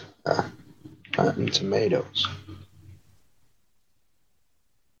 I don't. Rotten Tomatoes.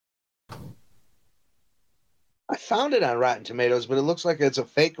 I found it on Rotten Tomatoes, but it looks like it's a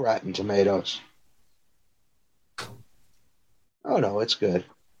fake Rotten Tomatoes. Oh no, it's good.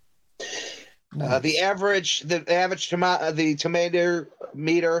 Nice. The average tomato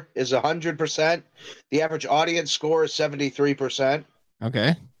meter is 100%. The average audience score is 73%.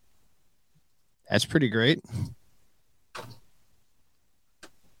 Okay. That's pretty great.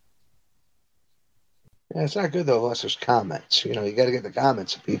 Yeah, it's not good though unless there's comments. You got to get the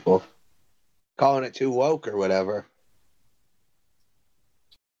comments of people calling it too woke or whatever.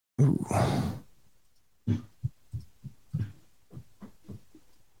 Ooh.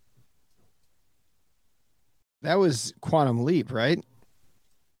 That was Quantum Leap, right?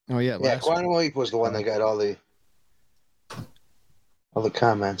 Oh yeah. Yeah, Quantum Leap was the one that got all the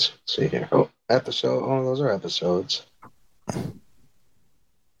comments. Let's see here. Oh, episode. Oh, those are episodes.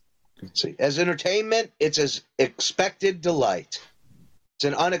 Let's see. As entertainment, it's as expected delight. It's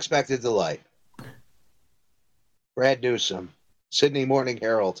an unexpected delight. Brad Newsom, Sydney Morning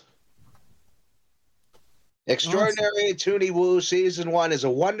Herald. Extraordinary Toonie Woo Season 1 is a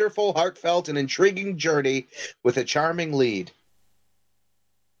wonderful, heartfelt, and intriguing journey with a charming lead.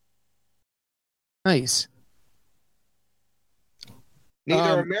 Nice.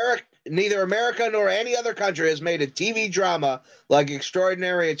 Neither America nor any other country has made a TV drama like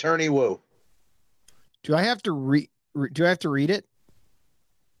Extraordinary Attorney Woo. Do I have to read it?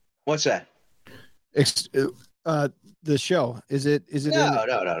 What's that? The show. Is it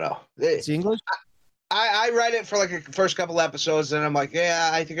No. It's English? I read it for the first couple episodes, and I'm like,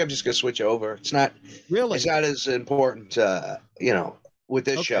 yeah, I think I'm just gonna switch over. It's not really. It's not as important, with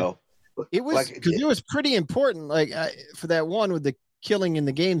this show. It was because it was pretty important, for that one with the killing in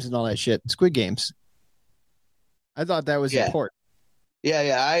the games and all that shit, Squid Games. I thought that was important.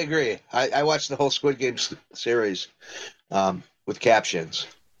 Yeah, I agree. I watched the whole Squid Games series with captions.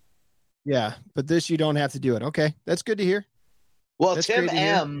 Yeah, but this you don't have to do it. Okay, that's good to hear. Well, Tim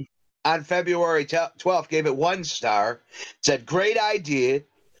M. on February 12th gave it 1 star. Said, great idea.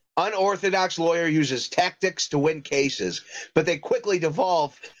 Unorthodox lawyer uses tactics to win cases, but they quickly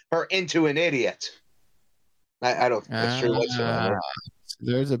devolve her into an idiot. I don't think that's true whatsoever.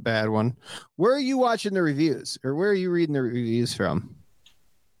 There's a bad one. Where are you watching the reviews, or where are you reading the reviews from?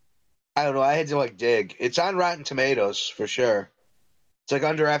 I don't know. I had to dig. It's on Rotten Tomatoes for sure. It's like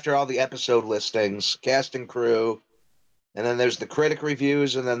under after all the episode listings, cast and crew, and then there's the critic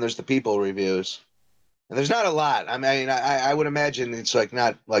reviews, and then there's the people reviews. And there's not a lot. I mean, I would imagine it's like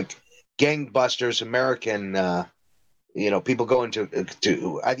not like gangbusters American, people going to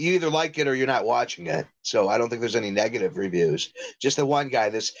you either like it or you're not watching it. So I don't think there's any negative reviews. Just the one guy,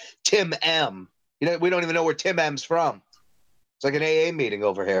 this Tim M. We don't even know where Tim M's from. It's like an AA meeting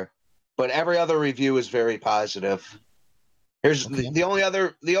over here. But every other review is very positive. Here's the only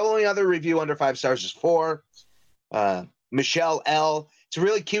other review under 5 stars is 4. Michelle L. It's a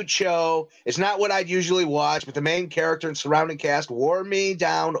really cute show. It's not what I'd usually watch, but the main character and surrounding cast wore me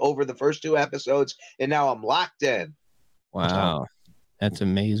down over the first 2 episodes, and now I'm locked in. Wow, that's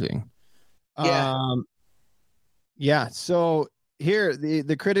amazing. Yeah. Yeah. So here,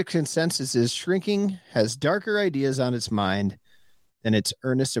 the critic consensus is Shrinking has darker ideas on its mind than its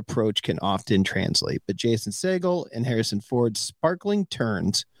earnest approach can often translate. But Jason Segel and Harrison Ford's sparkling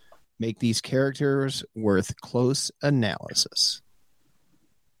turns make these characters worth close analysis.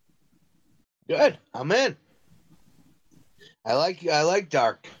 Good. I'm in. I like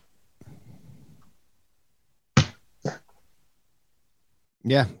dark.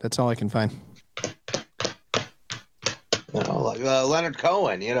 Yeah, that's all I can find. Like Leonard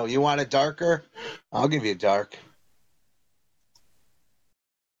Cohen, you want it darker? I'll give you dark.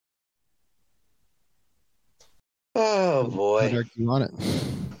 Oh, boy. How dark do you want it?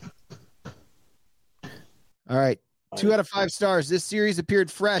 All right. 2 out of 5 stars. This series appeared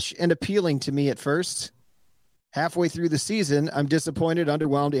fresh and appealing to me at first. Halfway through the season, I'm disappointed,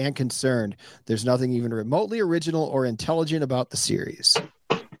 underwhelmed, and concerned. There's nothing even remotely original or intelligent about the series.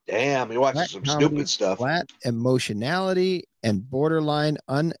 Damn, you're watching some stupid stuff. Flat emotionality and borderline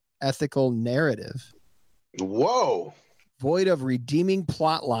unethical narrative. Whoa. Void of redeeming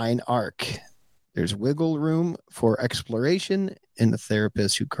plotline arc. There's wiggle room for exploration in the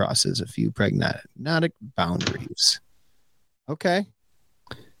therapist who crosses a few pragmatic boundaries. Okay.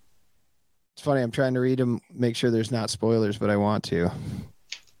 It's funny. I'm trying to read them, make sure there's not spoilers, but I want to.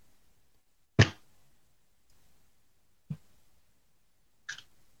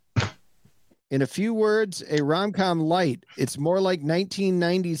 In a few words, a rom-com light. It's more like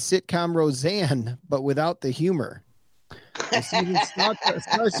 1990s sitcom Roseanne, but without the humor. The season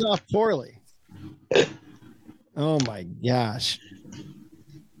starts off poorly. Oh my gosh.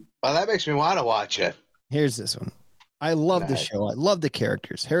 Well, that makes me want to watch it. Here's this one. I love the show. I love the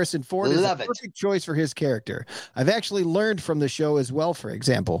characters. Harrison Ford is a perfect choice for his character. I've actually learned from the show as well, for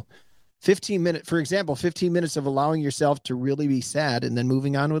example. 15 minutes of allowing yourself to really be sad and then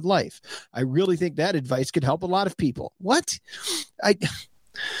moving on with life. I really think that advice could help a lot of people. What?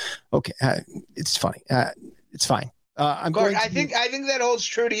 Okay. It's funny. It's fine. I think that holds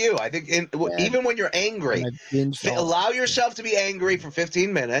true to you. I think even when you're angry, allow yourself to be angry for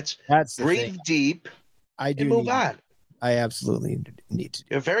 15 minutes. Breathe deep. I do and move on. I absolutely need to.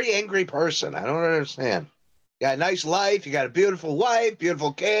 You're a very angry person. I don't understand. You got a nice life. You got a beautiful wife,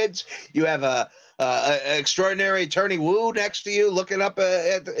 beautiful kids. You have a extraordinary attorney Wu next to you, looking up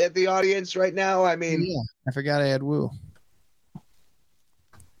at the audience right now. I mean, yeah, I forgot I had Wu.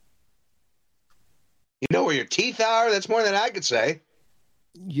 You know where your teeth are? That's more than I could say.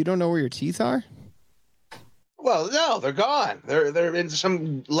 You don't know where your teeth are? Well, no, they're gone. They're in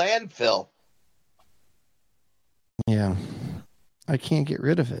some landfill. Yeah. I can't get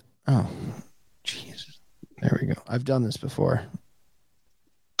rid of it. Oh, Jesus. There we go. I've done this before.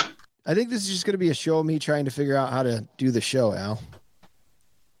 I think this is just going to be a show of me trying to figure out how to do the show, Al.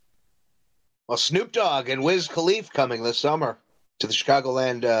 Well, Snoop Dogg and Wiz Khalifa coming this summer to the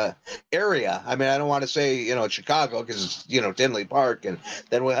Chicagoland area. I mean, I don't want to say, it's Chicago because it's, Tinley Park, and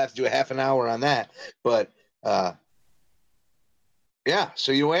then we'll have to do a half an hour on that. But, yeah,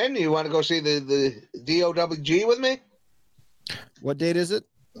 so you in? You want to go see the DOWG with me? What date is it?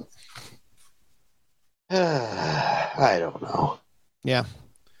 I don't know. Yeah.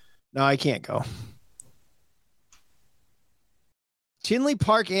 No, I can't go. Tinley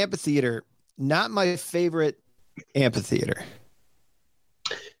Park Amphitheater, not my favorite amphitheater.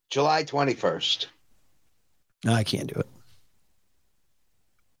 July 21st. No, I can't do it.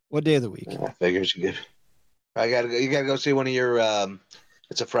 What day of the week? I figures you gotta go see one of your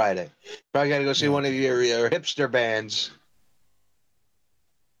it's a Friday. Probably gotta go see one of your hipster bands.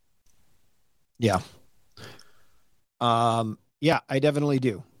 Yeah. Yeah, I definitely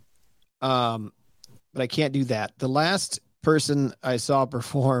do. But I can't do that. The last person I saw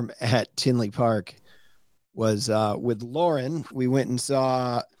perform at Tinley Park was with Lauren. We went and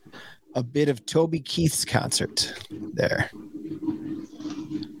saw a bit of Toby Keith's concert there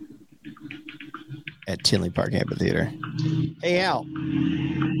at Tinley Park Amphitheater. Hey, Al.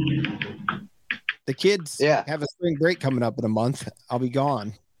 The kids have a spring break coming up in a month. I'll be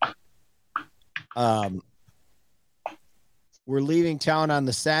gone. We're leaving town on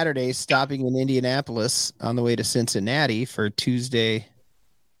the Saturday, stopping in Indianapolis on the way to Cincinnati for Tuesday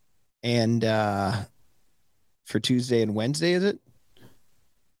and Wednesday, is it?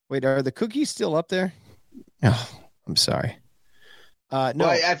 Wait, are the cookies still up there? Oh, I'm sorry. No, well,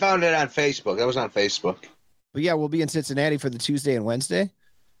 I found it on Facebook. That was on Facebook. But yeah, we'll be in Cincinnati for the Tuesday and Wednesday.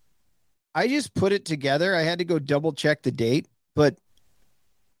 I just put it together. I had to go double check the date, but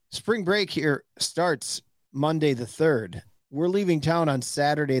spring break here starts Monday the 3rd. We're leaving town on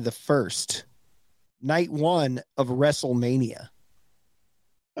Saturday the 1st, night 1 of WrestleMania.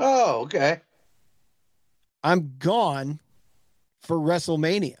 Oh, okay. I'm gone for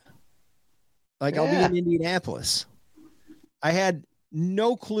WrestleMania. Like, I'll be in Indianapolis. I had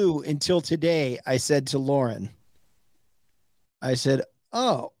no clue until today. I said to Lauren, I said,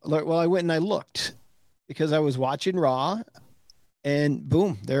 oh, well, I went and I looked because I was watching Raw, and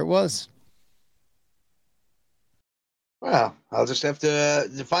boom, there it was. Well, I'll just have to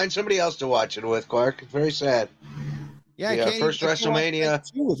find somebody else to watch it with, Clark. It's very sad. Yeah, first WrestleMania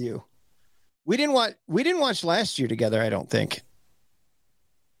with you. We didn't watch last year together, I don't think.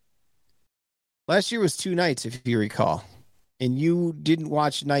 Last year was 2 nights, if you recall. And you didn't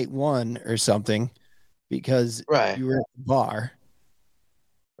watch night 1 or something because you were at the bar.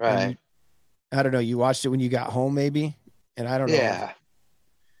 Right. I don't know. You watched it when you got home, maybe? And I don't know if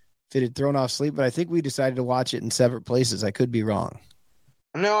it had thrown off sleep, but I think we decided to watch it in separate places. I could be wrong.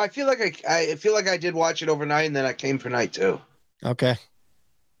 No, I feel like I did watch it overnight, and then I came for night 2. Okay.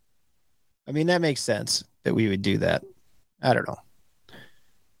 I mean, that makes sense that we would do that. I don't know.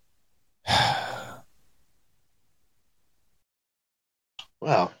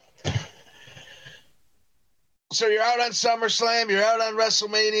 Well, so you're out on SummerSlam, you're out on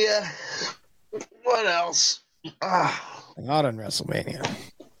WrestleMania. What else? Out on WrestleMania.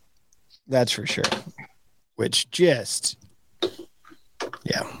 That's for sure. Which just,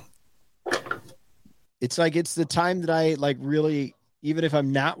 it's like it's the time that I like really, even if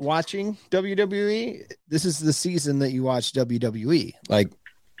I'm not watching WWE, this is the season that you watch WWE. Like,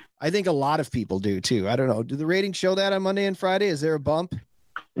 I think a lot of people do too. I don't know. Do the ratings show that on Monday and Friday? Is there a bump?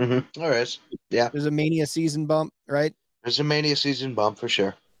 Mm-hmm. There is. Yeah. There's a Mania season bump, right? There's a Mania season bump for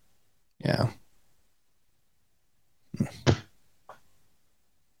sure. Yeah.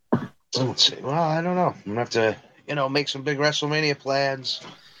 Let's see. Well, I don't know. I'm gonna have to, make some big WrestleMania plans.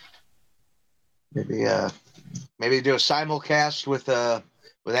 Maybe do a simulcast with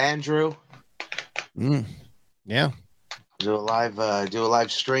Andrew. Yeah. Do a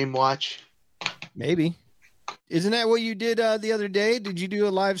live stream watch. Maybe. Isn't that what you did the other day? Did you do a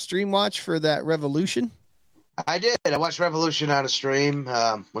live stream watch for that Revolution? I did. I watched Revolution on a stream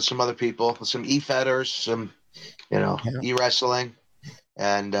with some other people, with some e-fetters, some, e-wrestling.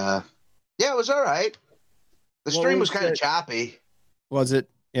 And, it was all right. The stream was kind of choppy. Was it?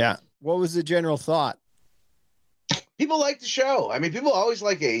 Yeah. What was the general thought? People like the show. I mean, people always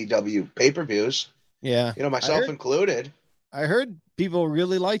like AEW pay-per-views. Yeah. Myself included. I heard people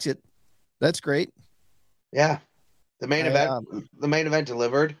really liked it. That's great. Yeah. The main event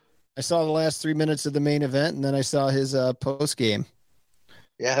delivered. I saw the last 3 minutes of the main event, and then I saw his post game.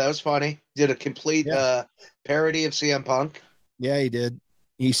 Yeah, that was funny. Did a complete parody of CM Punk. Yeah, he did.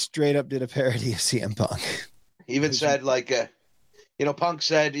 He straight up did a parody of CM Punk. He even said, Punk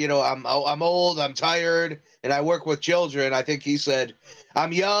said, I'm old, I'm tired, and I work with children. I think he said,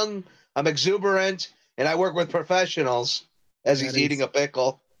 I'm young, I'm exuberant, and I work with professionals, as he's eating a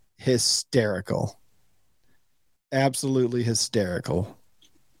pickle. Hysterical. Absolutely hysterical.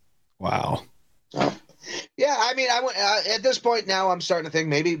 Wow. Yeah, I mean, at this point now, I'm starting to think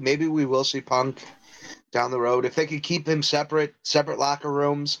maybe we will see Punk down the road. If they could keep him separate locker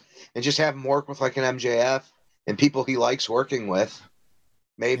rooms and just have him work with like an MJF and people he likes working with,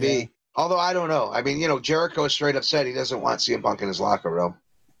 maybe. Yeah. Although I don't know. I mean, Jericho straight up said he doesn't want CM Punk in his locker room.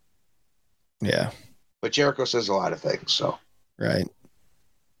 Yeah. But Jericho says a lot of things, so. Right.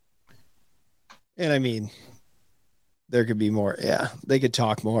 And I mean, there could be more. Yeah, they could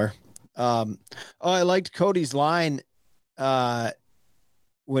talk more. I liked Cody's line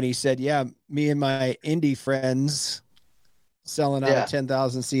when he said, yeah, me and my indie friends selling out a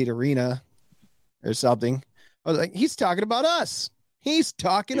 10,000 seat arena or something. I was like, he's talking about us. He's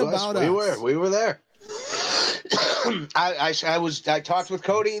talking about us. We were there. I talked with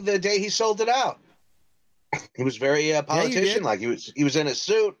Cody the day he sold it out. He was very politician like. He was in his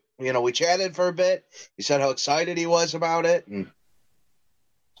suit. We chatted for a bit. He said how excited he was about it, and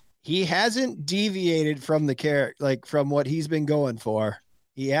he hasn't deviated from the character, like from what he's been going for.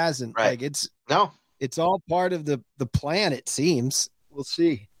 He hasn't. Right. Like it's all part of the plan. It seems. We'll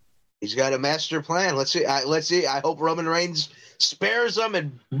see. He's got a master plan. Let's see. I hope Roman Reigns spares him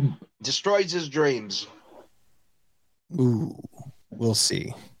and destroys his dreams. Ooh, we'll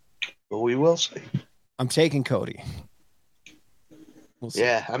see. But we will see. I'm taking Cody. We'll see.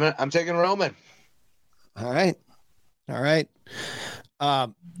 Yeah, I'm taking Roman. All right.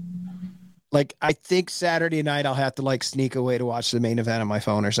 Like I think Saturday night I'll have to like sneak away to watch the main event on my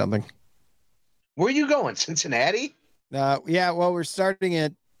phone or something. Where are you going? Cincinnati? Yeah. Well,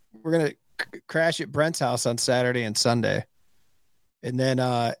 we're gonna crash at Brent's house on Saturday and Sunday, and then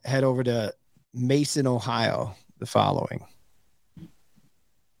head over to Mason, Ohio, the following.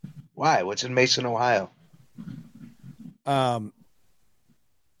 Why? What's in Mason, Ohio?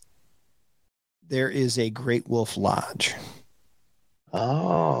 There is a Great Wolf Lodge.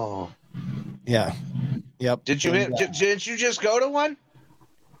 Oh. Yeah. Yep. Didn't you just go to one?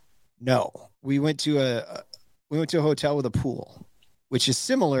 No. We went to a hotel with a pool, which is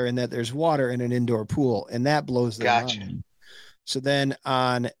similar in that there's water in an indoor pool, and that blows their mind. So then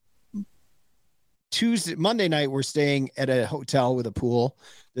on Monday night, we're staying at a hotel with a pool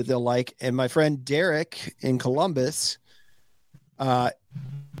that they'll like. And my friend Derek in Columbus,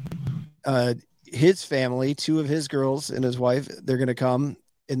 his family, 2 of his girls and his wife, they're going to come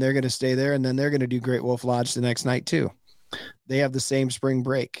and they're going to stay there. And then they're going to do Great Wolf Lodge the next night too. They have the same spring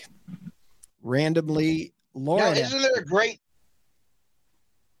break. Randomly, Lauren. Now, isn't there a great?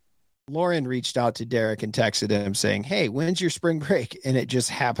 Lauren reached out to Derek and texted him saying, "Hey, when's your spring break?" And it just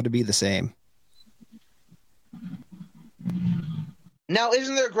happened to be the same. Now,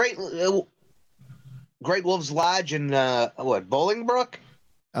 isn't there a Great Wolves Lodge in Bolingbrook?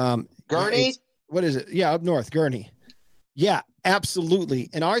 Gurney? What is it? Yeah, up north, Gurney. Yeah, absolutely.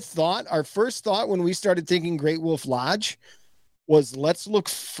 And our first thought when we started thinking Great Wolf Lodge was let's look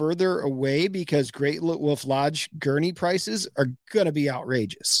further away because Great Wolf Lodge Gurney prices are going to be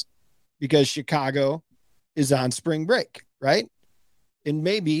outrageous because Chicago is on spring break, right? And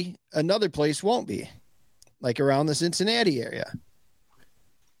maybe another place won't be, like around the Cincinnati area.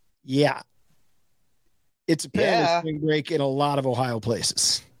 Yeah. It's apparently spring break in a lot of Ohio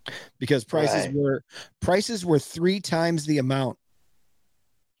places because prices were 3 times the amount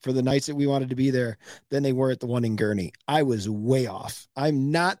for the nights that we wanted to be there than they were at the one in Gurney. I was way off.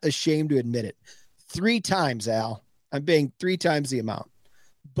 I'm not ashamed to admit it. 3 times, Al. I'm paying 3 times the amount.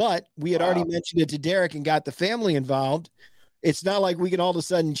 But we had already mentioned it to Derek and got the family involved. It's not like we can all of a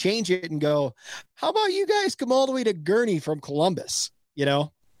sudden change it and go, how about you guys come all the way to Gurney from Columbus? You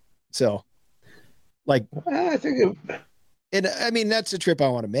know? So, like, I think that's a trip I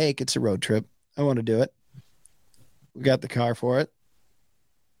want to make. It's a road trip. I want to do it. We got the car for it.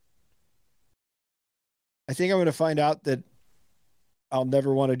 I think I'm going to find out that I'll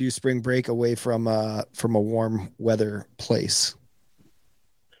never want to do spring break away from a warm weather place.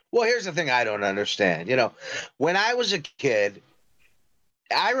 Well, here's the thing I don't understand. When I was a kid,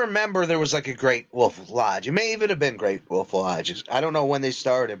 I remember there was like a Great Wolf Lodge. It may even have been Great Wolf Lodges. I don't know when they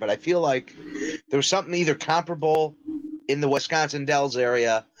started, but I feel like there was something either comparable in the Wisconsin Dells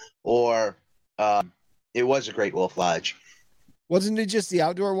area or it was a Great Wolf Lodge. Wasn't it just the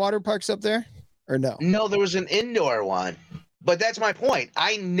outdoor water parks up there? Or no? No, there was an indoor one. But that's my point.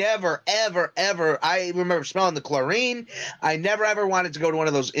 I never, ever, ever, I remember smelling the chlorine. I never, ever wanted to go to one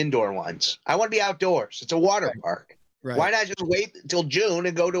of those indoor ones. I want to be outdoors. It's a water park. Right. Why not just wait until June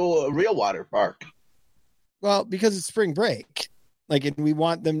and go to a real water park? Well, because it's spring break. Like, and we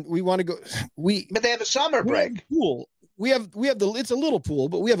want to go. But they have a summer break. Pool. It's a little pool,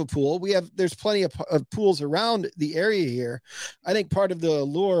 but we have a pool. There's plenty of pools around the area here. I think part of the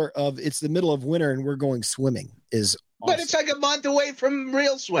allure of it's the middle of winter and we're going swimming is awesome. But it's like a month away from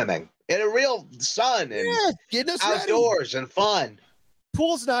real swimming in a real sun and getting us outdoors ready. And fun.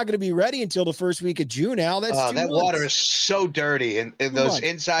 Pool's not going to be ready until the first week of June, Al. That's 2 that months. water is so dirty and those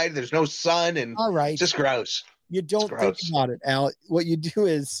inside, there's no sun and all right. It's just gross. You don't think about it, Al. What you do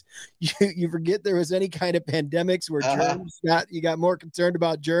is you forget there was any kind of pandemics where germs you got more concerned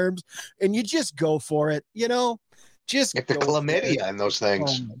about germs, and you just go for it. Just get the chlamydia and those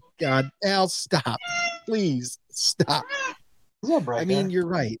things. Oh my God, Al, stop! Please stop. I mean, you're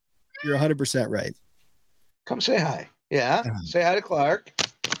right. You're 100% right. Come say hi. Yeah, say hi to Clark.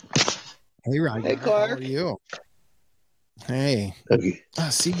 Hey, Ryan. Hey, Clark. How are you? Hey. Okay.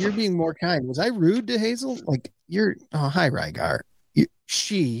 See, you're being more kind. Was I rude to Hazel? Like, hi, Rygar.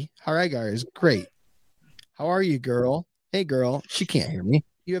 Rygar is great. How are you, girl? Hey, girl. She can't hear me.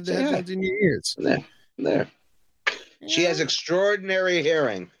 You have the headphones in your ears. There. She has extraordinary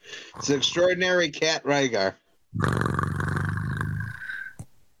hearing. It's an extraordinary cat, Rygar.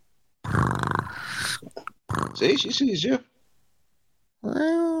 See, she sees you.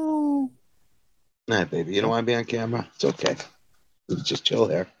 All right, baby. You don't want to be on camera? It's okay. Just chill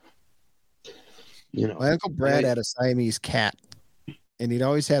there. You know, my Uncle Brad had a Siamese cat, and he'd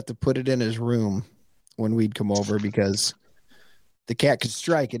always have to put it in his room when we'd come over because the cat could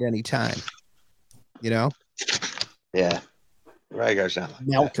strike at any time. You know? Yeah. Rygar's not like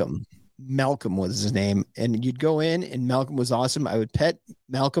Malcolm. that. Malcolm was his name. And you'd go in, and Malcolm was awesome. I would pet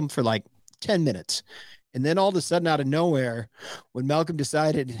Malcolm for like 10 minutes. And then all of a sudden, out of nowhere, when Malcolm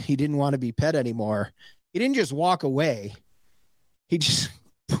decided he didn't want to be pet anymore, he didn't just walk away. He just,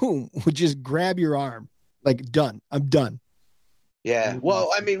 boom, would just grab your arm. Like, done. I'm done. Yeah.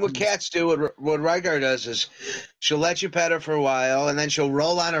 Well, I mean, what cats do, what Rygar does is she'll let you pet her for a while, and then she'll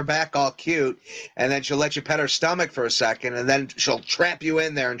roll on her back all cute, and then she'll let you pet her stomach for a second, and then she'll trap you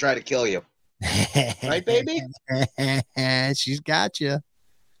in there and try to kill you. Right, baby? She's got you.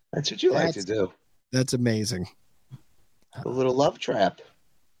 That's what you like to do. That's amazing. A little love trap.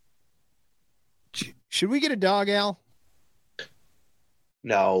 Should we get a dog, Al?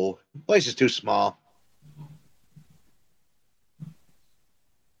 No. The place is too small.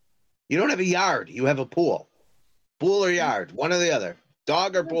 You don't have a yard. You have a pool. Pool or yard. One or the other.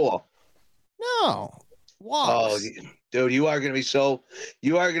 Dog or pool. No. Walks. Oh, dude, you are going to be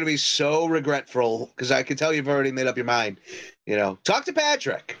so regretful because I can tell you've already made up your mind. You know, talk to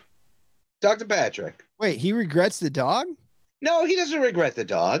Patrick. Wait, he regrets the dog? No, he doesn't regret the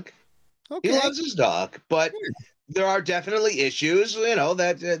dog. Okay. He loves his dog, but there are definitely issues, you know,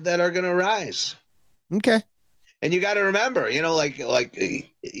 that are going to arise. Okay. And you got to remember, you know, like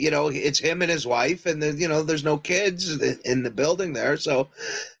you know, it's him and his wife, and you know, there's no kids in the building there, so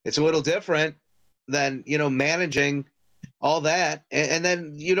it's a little different than, you know, managing all that, and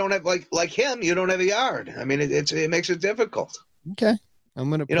then you don't have like him, you don't have a yard. I mean, it makes it difficult. Okay. I'm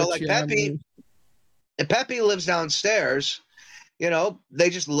gonna, you know, like Peppy. And Peppy lives downstairs. You know, they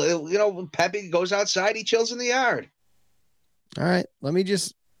just live. You know, when Peppy goes outside, he chills in the yard. All right, let me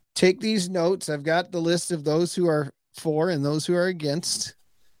just take these notes. I've got the list of those who are for and those who are against,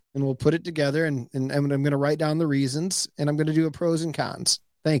 and we'll put it together. And I'm going to write down the reasons, and I'm going to do a pros and cons.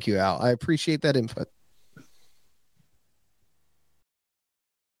 Thank you, Al. I appreciate that input.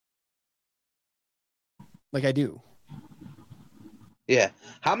 Like I do. Yeah.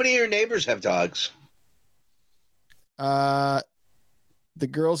 How many of your neighbors have dogs? The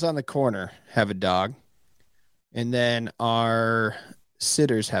girls on the corner have a dog, and then our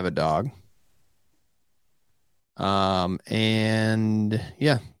sitters have a dog. And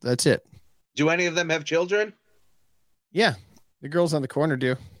yeah, that's it. Do any of them have children? Yeah, the girls on the corner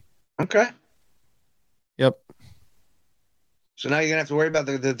do. Okay. Yep. So now you're gonna have to worry about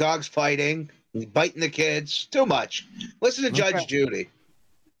the dogs fighting, biting the kids. Too much. Listen to Judge Judy.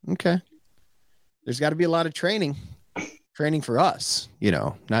 Okay. There's got to be a lot of training for us, you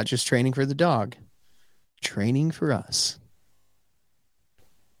know, not just training for the dog. Training for us.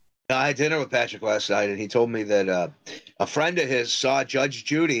 I had dinner with Patrick last night, and he told me that a friend of his saw Judge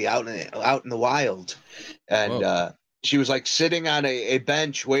Judy out in the wild, and she was like sitting on a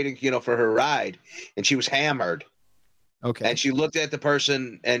bench waiting, you know, for her ride, and she was hammered. Okay. And she looked at the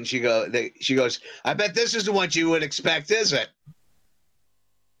person, and she goes, "I bet this isn't what you would expect, is it?"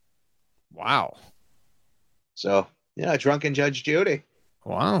 Wow. So, yeah, drunken Judge Judy.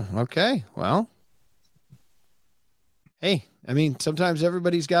 Wow. Okay. Well, hey, I mean, sometimes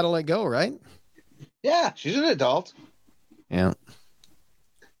everybody's got to let go, right? Yeah, she's an adult. Yeah.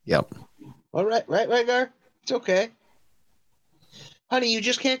 Yep. All right, Gar. It's okay. Honey, you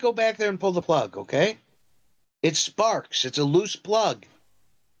just can't go back there and pull the plug, okay? It sparks. It's a loose plug.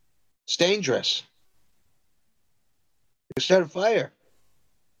 It's dangerous. You start a fire.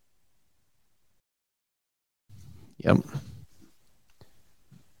 Yep.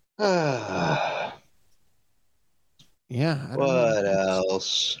 Yeah. What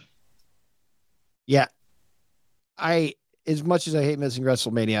else? Yeah. As much as I hate missing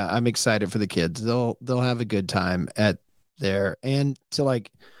WrestleMania, I'm excited for the kids. They'll have a good time at there, and to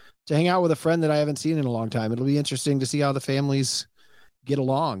hang out with a friend that I haven't seen in a long time. It'll be interesting to see how the families get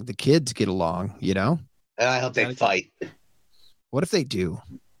along, the kids get along, you know? And I hope they fight. What if they do?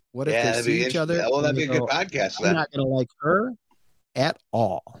 What if they see each other? Well, that'd be a good podcast then. I'm not going to like her at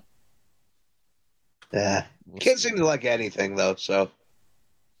all. Yeah. Kids seem to like anything, though, so.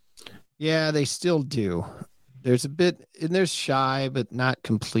 Yeah, they still do. There's a bit, and there's shy, but not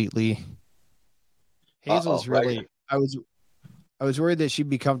completely. Hazel's really, I I was worried that she'd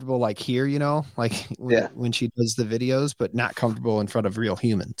be comfortable like here, like when she does the videos, but not comfortable in front of real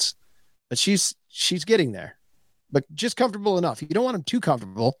humans. But she's getting there, but just comfortable enough. You don't want them too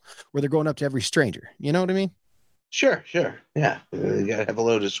comfortable where they're going up to every stranger. You know what I mean? Sure. Yeah. You got to have a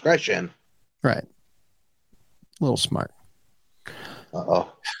little discretion. Right. A little smart.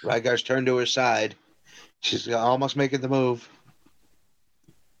 Uh-oh. Rygar's turned to her side. She's almost making the move.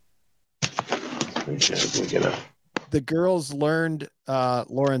 The girls learned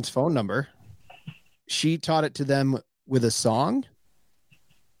Lauren's phone number. She taught it to them with a song.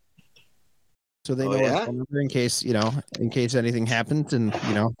 So they know her phone number in case anything happens and,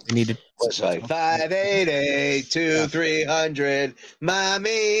 they need to. It's like 588-2300,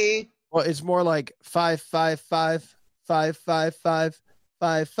 mommy. Well, it's more like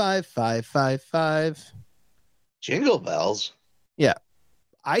 555-555-55555. Jingle bells. Yeah.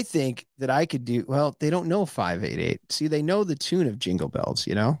 I think that I could do, well, they don't know 588. See, they know the tune of Jingle Bells,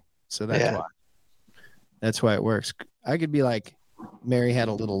 So that's why. That's why it works. I could be like, Mary Had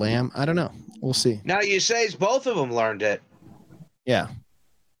a Little Lamb. I don't know. We'll see. Now you say both of them learned it. Yeah.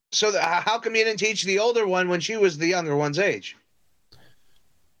 So how come you didn't teach the older one when she was the younger one's age?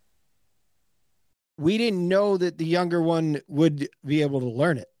 We didn't know that the younger one would be able to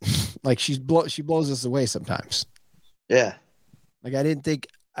learn it. Like she blows us away sometimes. Yeah. Like I didn't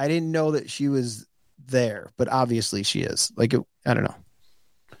know that she was there, but obviously she is. Like I don't know.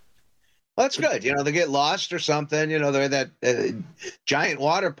 Well, that's good. They get lost or something. They're at that giant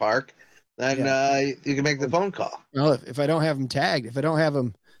water park. Then you can make the phone call. Well, if I don't have them tagged, if I don't have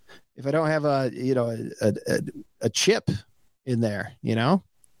a chip in there,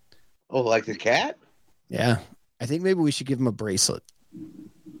 Oh, like the cat? Yeah, I think maybe we should give them a bracelet.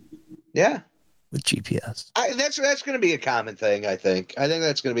 Yeah. With GPS. That's going to be a common thing, I think. I think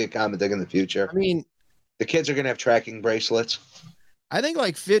that's going to be a common thing in the future. I mean, the kids are going to have tracking bracelets. I think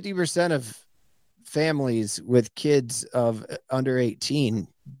like 50% of families with kids of under 18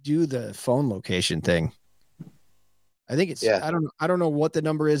 do the phone location thing. I think it's, I don't know what the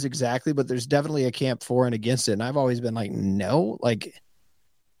number is exactly, but there's definitely a camp for and against it. And I've always been like, no, like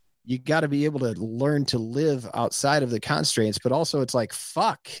you got to be able to learn to live outside of the constraints, but also it's like,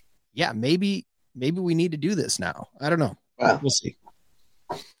 fuck yeah, maybe we need to do this now. I don't know. Wow. We'll see.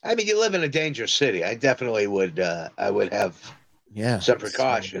 I mean, you live in a dangerous city. I definitely would. I would have some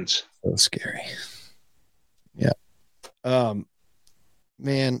precautions. So scary. Yeah.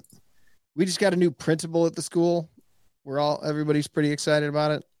 Man, we just got a new principal at the school. Everybody's pretty excited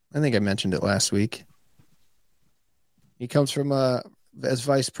about it. I think I mentioned it last week. He comes from as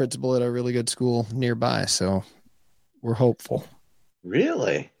vice principal at a really good school nearby, so we're hopeful.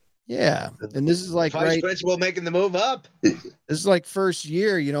 Really? Yeah. And this is like vice principal making the move up. This is like first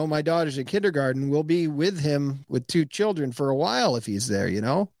year, my daughter's in kindergarten. We'll be with him with 2 children for a while if he's there,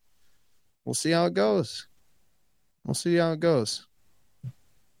 We'll see how it goes. Yeah,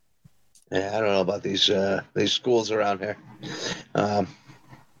 I don't know about these schools around here. Well,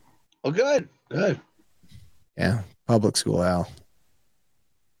 good. Yeah, public school, Al.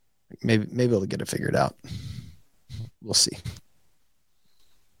 Maybe they'll get it figured out. We'll see.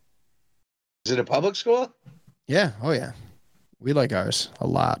 Is it a public school? Yeah. Oh, yeah. We like ours a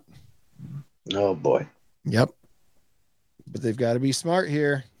lot. Oh, boy. Yep. But they've got to be smart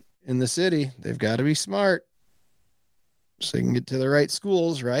here in the city. They've got to be smart so they can get to the right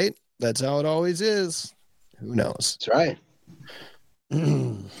schools, right? That's how it always is. Who knows? That's right.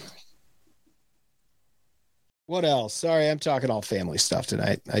 What else? Sorry, I'm talking all family stuff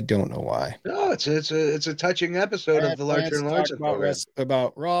tonight. I don't know why. No, it's a touching episode of the Larger and Larger program.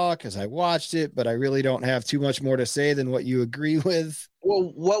 About Raw because I watched it, but I really don't have too much more to say than what you agree with.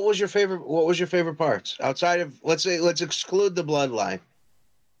 Well, what was your favorite parts outside of let's exclude the bloodline?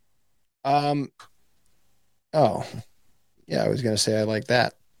 Oh, yeah, I was gonna say I like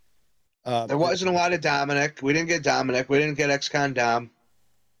that. There wasn't a lot of Dominic. We didn't get Dominic. We didn't get ex-con Dom.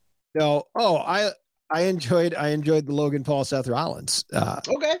 No. Oh, I enjoyed the Logan Paul Seth Rollins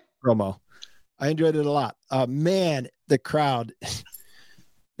promo. I enjoyed it a lot. Man, the crowd.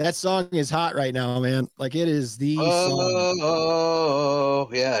 That song is hot right now, man. Like it is the song. Oh,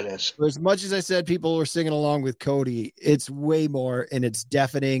 yeah, it is. For as much as I said people were singing along with Cody, it's way more and it's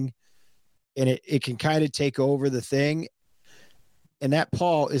deafening and it can kind of take over the thing. And that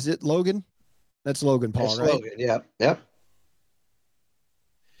Paul, is it Logan? That's Logan Paul, right? Logan, yeah. Yep.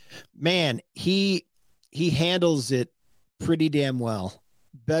 Man, he handles it pretty damn well.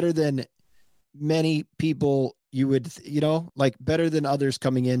 Better than many people you would, like better than others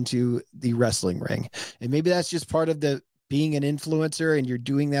coming into the wrestling ring. And maybe that's just part of the being an influencer and you're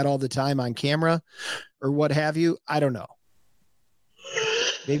doing that all the time on camera or what have you. I don't know.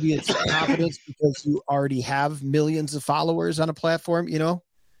 Maybe it's confidence because you already have millions of followers on a platform,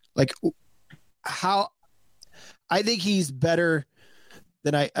 like how I think he's better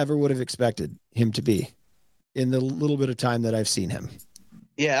than I ever would have expected him to be in the little bit of time that I've seen him.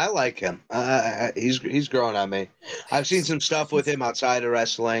 Yeah, I like him. He's growing on me. I've seen some stuff with him outside of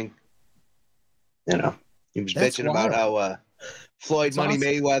wrestling. He was That's bitching about how Floyd Money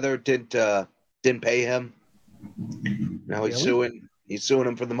Mayweather didn't pay him. Now he's suing. He's suing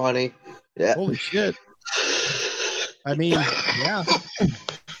him for the money. Yeah. Holy shit. I mean, yeah.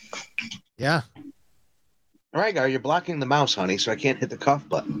 Yeah. Rygar, you're blocking the mouse, honey, so I can't hit the cough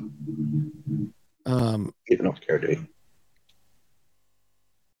button. You don't care, do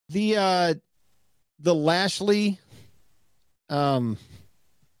you? The Lashley Bray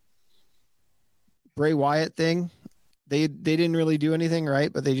Wyatt thing, they didn't really do anything,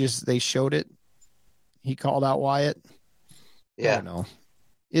 right? But they showed it. He called out Wyatt. Yeah. I don't know.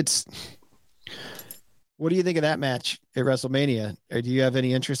 What do you think of that match at WrestleMania? Or do you have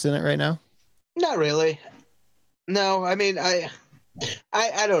any interest in it right now? Not really. No, I mean, I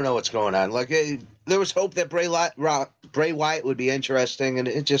don't know what's going on. Like, there was hope that Bray Wyatt would be interesting, and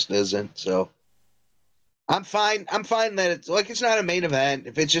it just isn't. So, I'm fine. I'm fine that it's not a main event.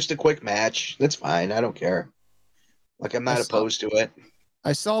 If it's just a quick match, that's fine. I don't care. Like, I'm not opposed to it.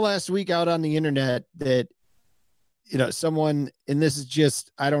 I saw last week out on the internet that someone, and this is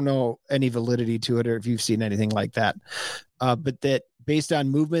just, I don't know any validity to it or if you've seen anything like that, but that based on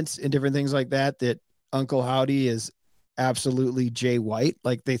movements and different things like that Uncle Howdy is absolutely Jay White.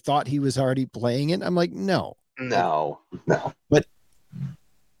 Like they thought he was already playing it. I'm like, no. But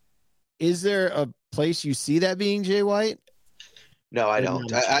is there a place you see that being Jay White? No, I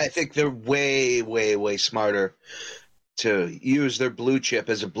don't. I think they're way, way, way smarter to use their blue chip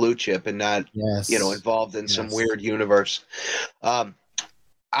as a blue chip and not, involved in some weird universe. I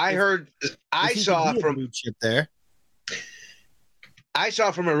saw from blue chip there. I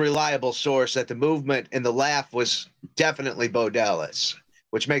saw from a reliable source that the movement and the laugh was definitely Bo Dallas,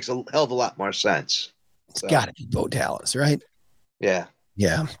 which makes a hell of a lot more sense. It's got to be Bo Dallas, right? Yeah.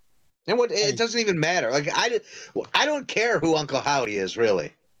 Yeah. And it doesn't even matter. Like I don't care who Uncle Howdy is,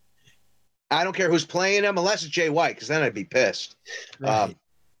 really. I don't care who's playing him unless it's Jay White, because then I'd be pissed. Right.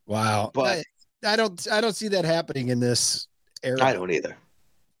 Wow. But I don't see that happening in this era. I don't either.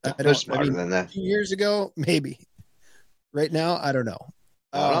 They're smarter than that. 2 years ago, maybe. Right now, I don't know.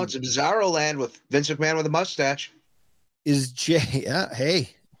 No, it's a bizarro land with Vince McMahon with a mustache. Is Jay? Hey,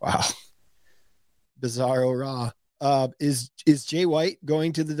 wow. Bizarro Raw. Is Jay White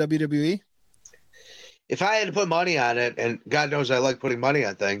going to the WWE? If I had to put money on it, and God knows I like putting money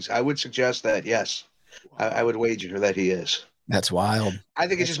on things, I would suggest that, yes. I would wager that he is. That's wild. I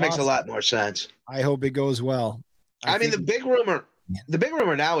think it just makes a lot more sense. I hope it goes well. I mean, the big rumor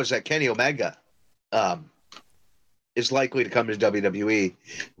now is that Kenny Omega is likely to come to WWE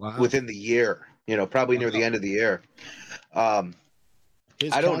within the year, probably near the end of the year. I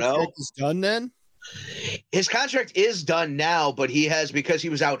don't know. Is done then? His contract is done now, but he has, because he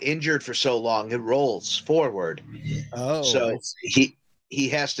was out injured for so long, it rolls forward. Oh, so he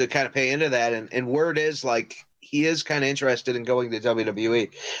has to kind of pay into that. And word is like he is kind of interested in going to WWE.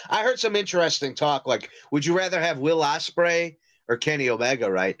 I heard some interesting talk. Like, would you rather have Will Ospreay or Kenny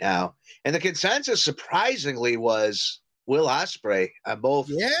Omega right now? And the consensus, surprisingly, was Will Ospreay on both.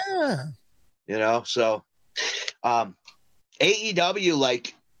 Yeah. So AEW,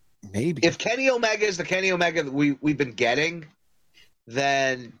 like, maybe if Kenny Omega is the Kenny Omega that we've been getting,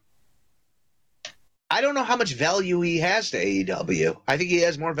 then I don't know how much value he has to AEW. I think he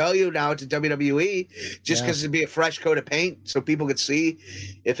has more value now to WWE just because it'd be a fresh coat of paint so people could see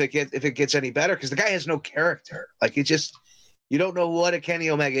if it gets any better, because the guy has no character. Like, you don't know what a Kenny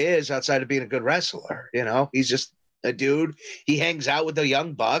Omega is outside of being a good wrestler. He's just a dude. He hangs out with the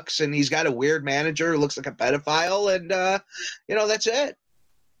Young Bucks, and he's got a weird manager who looks like a pedophile, and that's it.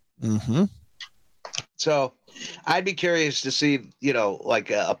 Mm-hmm. So I'd be curious to see, like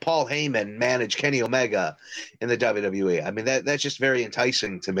a Paul Heyman manage Kenny Omega in the WWE. I mean, that's just very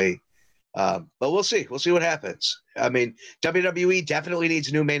enticing to me. But we'll see. We'll see what happens. I mean, WWE definitely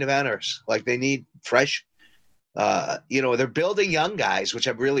needs new main eventers. Like, they need fresh. They're building young guys, which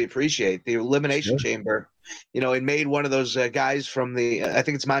I really appreciate. The Elimination Chamber, it made one of those guys from I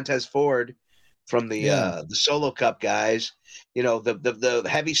think it's Montez Ford from the Solo Cup guys. The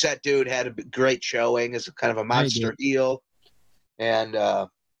heavyset dude had a great showing as a kind of a monster heel. And,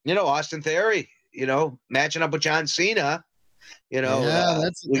 Austin Theory, matching up with John Cena, we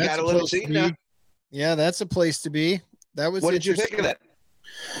got a little Cena. Yeah, that's a place to be. That was. What did you think of that?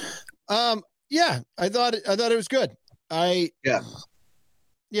 Yeah, I thought it was good.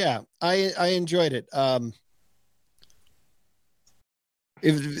 Yeah, I enjoyed it.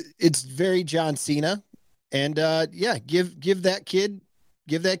 It's very John Cena, and yeah, give that kid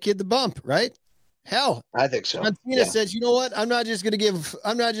the bump, right? Hell, I think so. John Cena says, you know what? I'm not just gonna give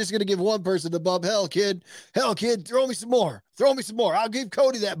one person the bump. Hell, kid, throw me some more. I'll give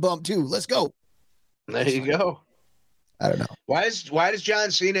Cody that bump too. Let's go. There you go. I don't know. Why does John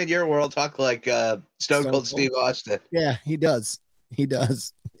Cena in your world talk like Stone Cold Steve Austin? Yeah, he does. It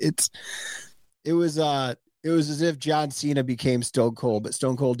was as if John Cena became Stone Cold, but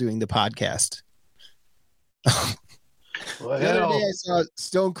Stone Cold doing the podcast. Well, the other day I saw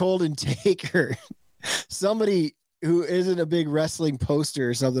Stone Cold and Taker. Somebody who isn't a big wrestling poster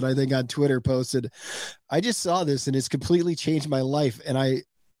or something, I think on Twitter posted, I just saw this and it's completely changed my life. And I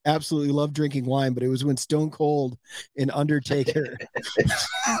absolutely love drinking wine, but it was when Stone Cold and Undertaker.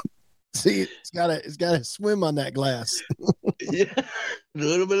 See, it's gotta swim on that glass. Yeah, a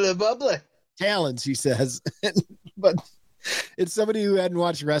little bit of bubbly. Talons, he says. But it's somebody who hadn't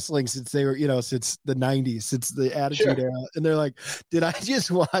watched wrestling since they were, since the 90s, since the Attitude Era. And they're like, did I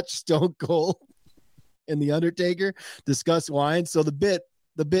just watch Stone Cold and The Undertaker discuss wine? So the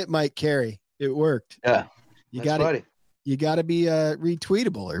bit might carry. It worked. Yeah. You got to be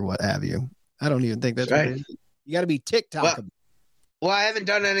retweetable or what have you. I don't even think that's right. What it is. You got to be TikTokable. Well, I haven't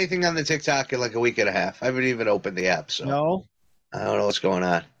done anything on the TikTok in like a week and a half. I haven't even opened the app. So no, I don't know what's going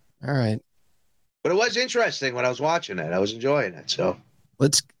on. All right. But it was interesting when I was watching it. I was enjoying it. So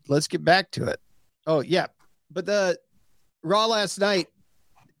let's get back to it. Oh yeah, but the Raw last night,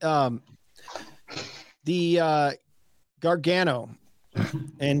 the Gargano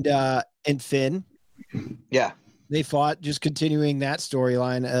and Finn, yeah, they fought, just continuing that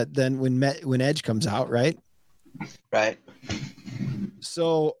storyline. Then when Edge comes out, right? Right.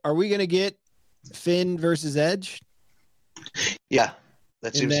 So are we gonna get Finn versus Edge? Yeah.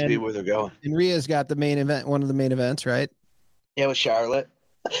 That seems to be where they're going. And Rhea's got the main event, one of the main events, right? Yeah, with Charlotte.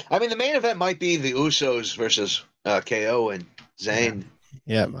 I mean, the main event might be the Usos versus KO and Zayn.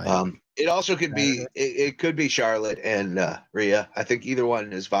 Yeah. It also could be it could be Charlotte and Rhea. I think either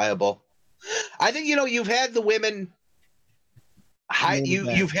one is viable. I think you've had the women.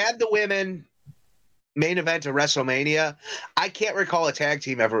 You've had the women main event of WrestleMania. I can't recall a tag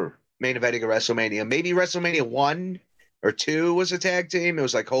team ever main eventing a WrestleMania. Maybe WrestleMania 1 or 2 was a tag team. It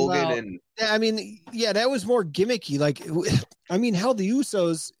was like Hogan and. I mean, yeah, that was more gimmicky. Like, I mean, how the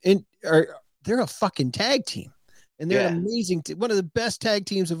Usos they're a fucking tag team, and they're an amazing, one of the best tag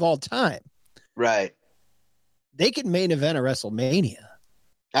teams of all time. Right. They could main event a WrestleMania.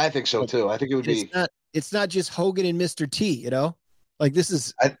 I think so too. I think it would be. It's not just Hogan and Mr. T. Like this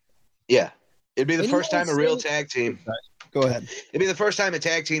is. It'd be the first time a real tag team. Go ahead. It'd be the first time a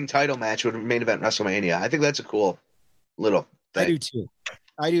tag team title match would main event WrestleMania. I think that's a cool little thing.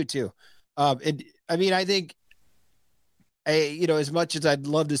 I do too. I mean, I think, as much as I'd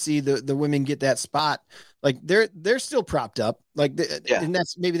love to see the women get that spot, like they're still propped up, like, and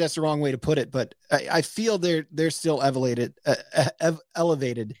that's the wrong way to put it, but I feel they're still elevated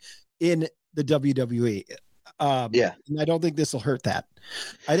in the WWE. And I don't think this will hurt that.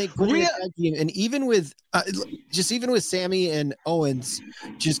 I think and even with Sammy and Owens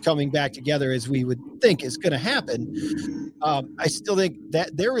just coming back together as we would think is going to happen, I still think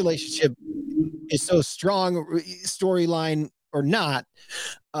that their relationship is so strong, storyline or not,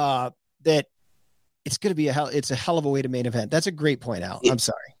 that it's going to be it's a hell of a way to main event. That's a great point, Al. I'm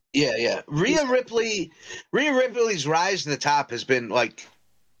sorry. Yeah. Rhea Ripley's rise to the top has been like.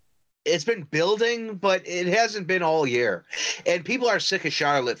 It's been building, but it hasn't been all year. And people are sick of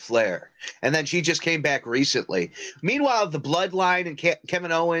Charlotte Flair. And then she just came back recently. Meanwhile, the Bloodline and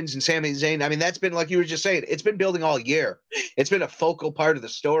Kevin Owens and Sami Zayn, I mean, that's been, like you were just saying, it's been building all year. It's been a focal part of the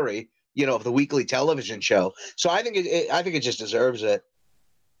story, of the weekly television show. So I think it just deserves it.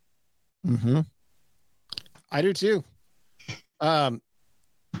 Mm-hmm. I do too.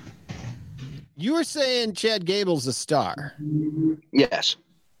 You were saying Chad Gable's a star. Yes.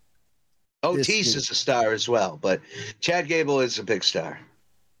 Otis is a star as well, but Chad Gable is a big star.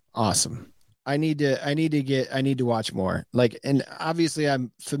 Awesome. I need to watch more. Like, and obviously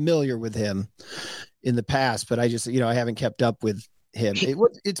I'm familiar with him in the past, but I just, I haven't kept up with him.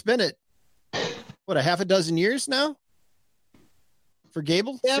 It's been a half a dozen years now for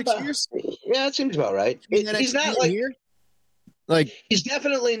Gable? 6 years? Yeah, it seems about right. He's not like here. Like, he's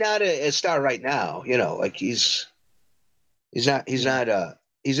definitely not a star right now. Like he's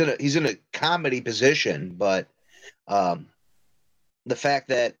in a comedy position, but the fact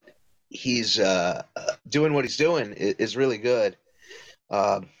that he's doing what he's doing is really good.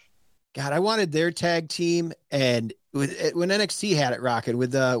 God, I wanted their tag team and when NXT had it rocking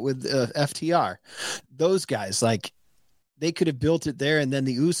with FTR, those guys, like, they could have built it there, and then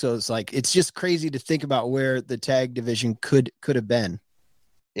the Usos, like, it's just crazy to think about where the tag division could have been.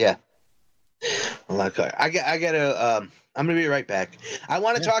 Yeah. I'm gonna be right back. I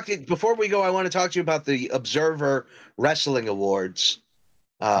want to talk to you before we go. I want to talk to you about the Observer Wrestling Awards.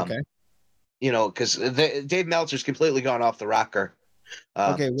 Okay. You know, because Dave Meltzer's completely gone off the rocker.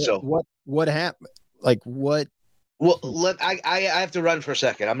 Okay. What happened? Like what? Well, I have to run for a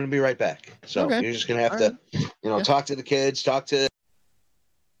second. I'm going to be right back. So You're just going to have to, talk to the kids, talk to.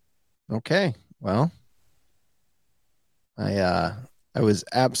 Okay. Well, I was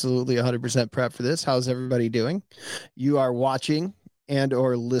absolutely 100% prepped for this. How's everybody doing? You are watching and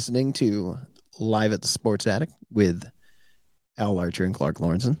or listening to Live at the Sports Attic with Al Larcher and Clark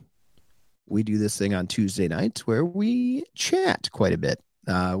Lawrenson. We do this thing on Tuesday nights where we chat quite a bit.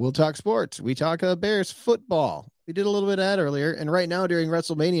 We'll talk sports. We talk Bears football. We did a little bit of that earlier. And right now during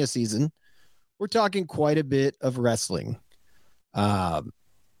WrestleMania season, we're talking quite a bit of wrestling. Man,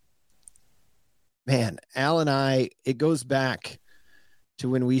 Al and I, it goes back to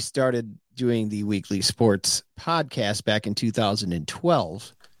when we started doing the weekly sports podcast back in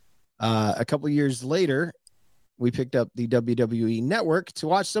 2012. A couple years later, we picked up the WWE Network to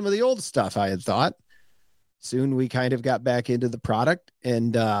watch some of the old stuff, I had thought. Soon we kind of got back into the product.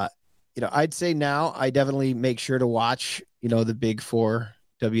 And, I'd say now I definitely make sure to watch, the big 4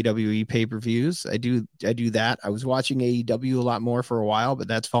 WWE pay-per-views. I do that. I was watching AEW a lot more for a while, but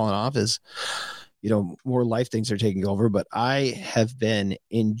that's fallen off as, more life things are taking over. But I have been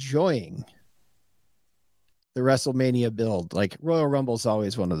enjoying the WrestleMania build. Like, Royal Rumble is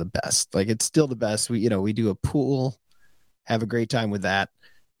always one of the best. Like, it's still the best. We do a pool, have a great time with that.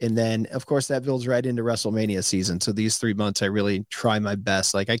 And then, of course, that builds right into WrestleMania season. So these 3 months, I really try my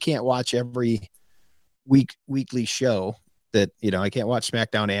best. Like, I can't watch every weekly show that, I can't watch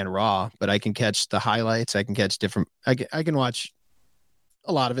SmackDown and Raw, but I can catch the highlights. I can catch I can watch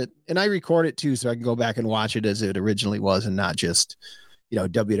a lot of it. And I record it too, so I can go back and watch it as it originally was and not just,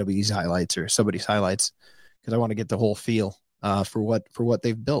 WWE's highlights or somebody's highlights, because I want to get the whole feel for what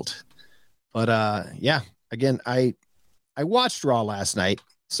they've built. But again, I watched Raw last night.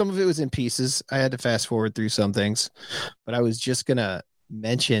 Some of it was in pieces. I had to fast forward through some things, but I was just going to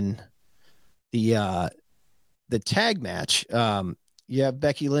mention the tag match. You have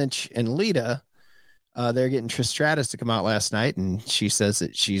Becky Lynch and Lita. They're getting Trish Stratus to come out last night, and she says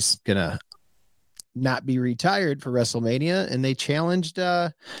that she's going to not be retired for WrestleMania, and they challenged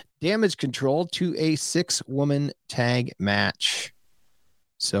Damage Control to a 6-woman tag match.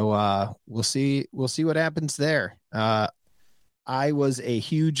 So we'll see what happens there. I was a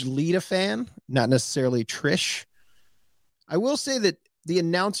huge Lita fan, not necessarily Trish. I will say that the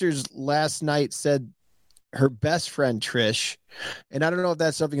announcers last night said her best friend Trish, and I don't know if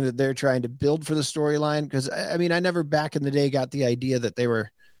that's something that they're trying to build for the storyline, because I mean, I never back in the day got the idea that they were,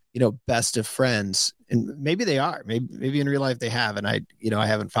 best of friends, and maybe they are, maybe in real life they have, and I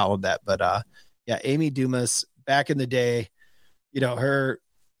haven't followed that, but Amy Dumas back in the day, her,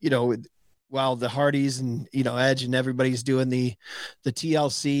 while the Hardys and, Edge and everybody's doing the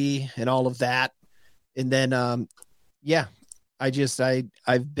TLC and all of that. And then,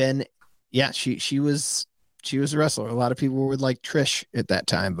 I've been, she was a wrestler. A lot of people would like Trish at that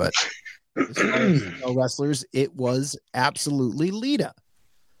time, but as far as, wrestlers, it was absolutely Lita.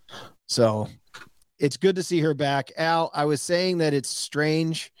 So it's good to see her back. Al, I was saying that it's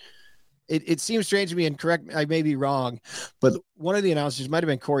strange. It seems strange to me, and correct me, I may be wrong, but one of the announcers, might have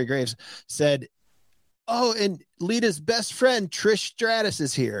been Corey Graves, said, "Oh, and Lita's best friend Trish Stratus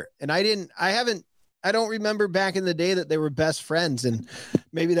is here." And I don't remember back in the day that they were best friends, and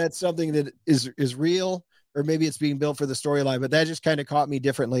maybe that's something that is real, or maybe it's being built for the storyline. But that just kind of caught me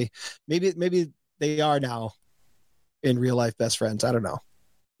differently. Maybe they are now in real life best friends. I don't know.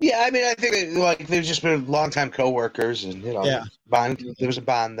 Yeah, I mean, I think they've just been longtime coworkers, and bond. There was a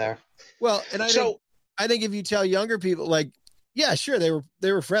bond there. Well, and I think if you tell younger people, like, yeah, sure,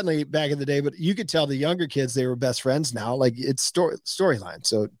 they were friendly back in the day, but you could tell the younger kids they were best friends now. Like, it's storyline,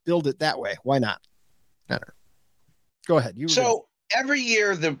 so build it that way. Why not? I don't know. Go ahead. Every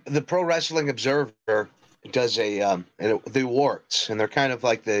year, the Pro Wrestling Observer does the awards, and they're kind of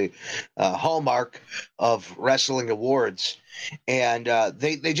like the hallmark of wrestling awards. And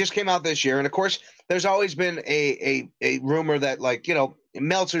they just came out this year, and of course, there's always been a rumor that, like,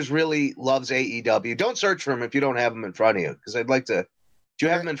 Meltzer's really loves AEW. Don't search for him if you don't have him in front of you, because I'd like to. Do you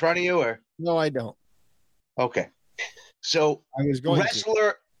have him in front of you, or? No, I don't. Okay, so I was going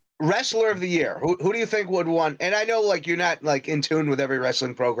wrestler of the year. Who do you think would win? And I know, like, you're not like in tune with every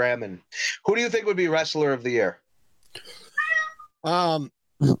wrestling program, and who do you think would be wrestler of the year?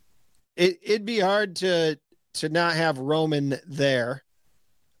 It'd be hard to not have Roman there.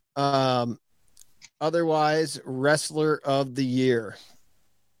 Otherwise, wrestler of the year.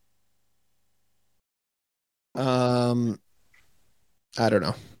 I don't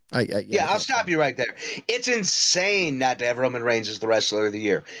know. I'll stop you right there. It's insane not to have Roman Reigns as the wrestler of the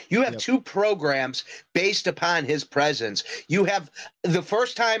year. You have two programs based upon his presence. You have the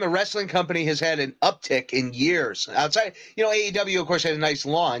first time a wrestling company has had an uptick in years. Outside, AEW, of course, had a nice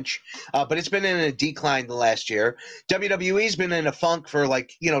launch, but it's been in a decline the last year. WWE's been in a funk for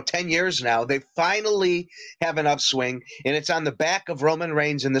 10 years now. They finally have an upswing, and it's on the back of Roman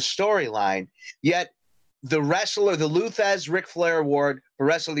Reigns in the storyline. Yet, the wrestler, the Lou Thesz Ric Flair Award for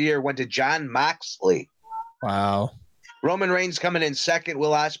Wrestler of the Year went to Jon Moxley. Wow. Roman Reigns coming in second, Will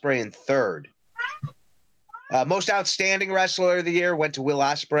Ospreay in third. Most Outstanding Wrestler of the Year went to Will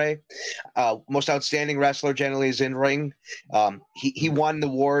Ospreay. Most Outstanding Wrestler generally is in ring. He won the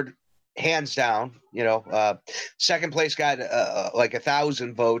award hands down. Second place got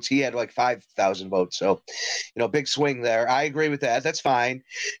 1,000 votes. He had 5,000 votes. So, big swing there. I agree with that. That's fine.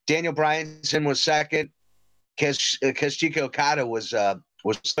 Daniel Bryanson was second. Kazuchika Okada was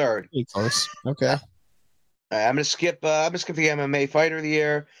third. Close. Okay. I'm gonna skip the MMA Fighter of the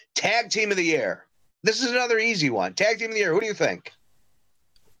Year. Tag Team of the Year. This is another easy one. Tag Team of the Year. Who do you think?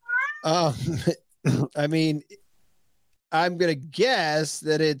 I mean, I'm gonna guess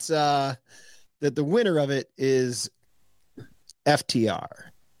that it's that the winner of it is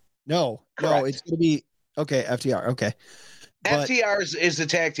FTR. No, it's gonna be okay. FTR. Okay. FTR is the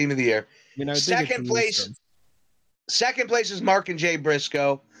Tag Team of the Year. Second place is Mark and Jay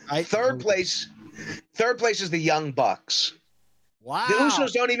Briscoe. Third place is the Young Bucks. Wow. The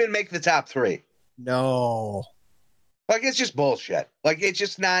Usos don't even make the top three. No. It's just bullshit.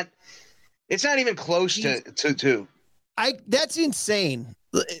 It's not even close to. That's insane.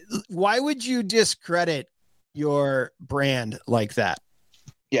 Why would you discredit your brand like that?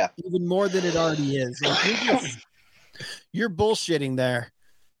 Yeah. Even more than it already is. You're bullshitting there.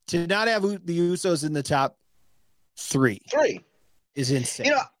 To not have the Usos in the top three is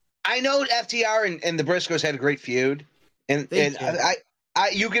insane. I know FTR and the Briscoes had a great feud, and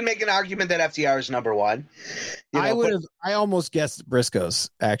you can make an argument that FTR is number one. I almost guessed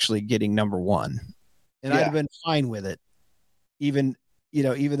Briscoes actually getting number one, and I'd have been fine with it. Even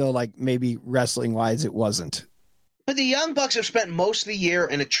though maybe wrestling wise it wasn't. But the Young Bucks have spent most of the year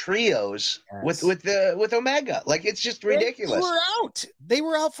in a trios with Omega. It's just ridiculous. They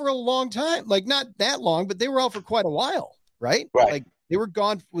were out for a long time. Not that long, but they were out for quite a while, right? Right. They were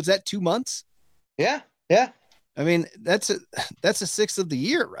gone. Was that 2 months? Yeah. I mean, that's a sixth of the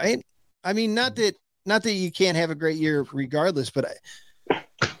year, right? I mean, not that you can't have a great year regardless, but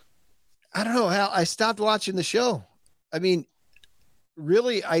I don't know how I stopped watching the show. I mean,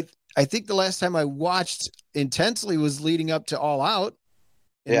 really, I think the last time I watched intensely was leading up to All Out,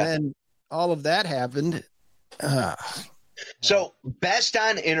 and then all of that happened. So, best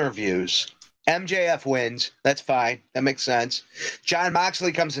on interviews, MJF wins. That's fine. That makes sense. Jon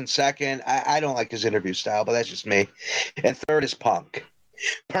Moxley comes in second. I don't like his interview style, but that's just me. And third is Punk.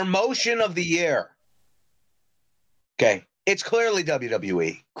 Promotion of the year. Okay. It's clearly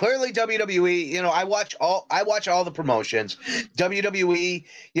WWE. I watch all the promotions. WWE,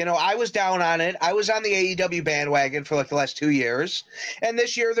 I was down on it. I was on the AEW bandwagon for the last 2 years. And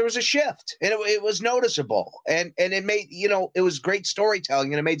this year there was a shift. And it was noticeable. And it made, it was great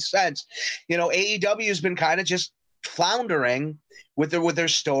storytelling and it made sense. AEW has been kind of just floundering with their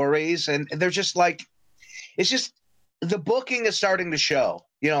stories, and they're just it's just the booking is starting to show.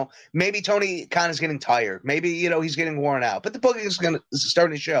 Maybe Tony Khan is getting tired. Maybe, he's getting worn out. But the booking is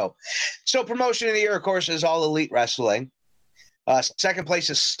starting to show. So promotion of the year, of course, is All Elite Wrestling. Second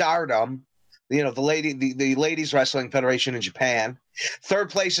place is Stardom, the Ladies Wrestling Federation in Japan. Third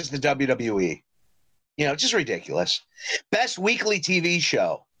place is the WWE. Just ridiculous. Best weekly TV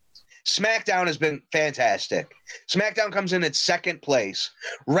show. SmackDown has been fantastic. SmackDown comes in at second place.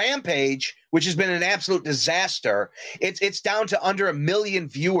 Rampage, which has been an absolute disaster, it's down to under 1 million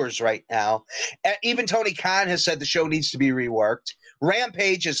viewers right now. Even Tony Khan has said the show needs to be reworked.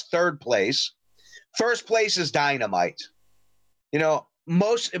 Rampage is third place. First place is Dynamite.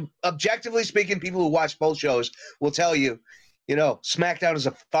 Most objectively speaking, people who watch both shows will tell you, SmackDown is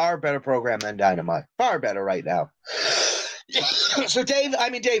a far better program than Dynamite. Far better right now. So Dave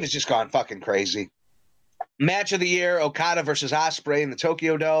has just gone fucking crazy. Match of the year, Okada versus Ospreay in the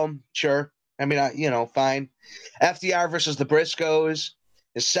Tokyo Dome. Sure. Fine. FDR versus the Briscoes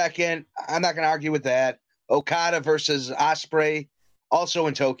is second. I'm not going to argue with that. Okada versus Ospreay, also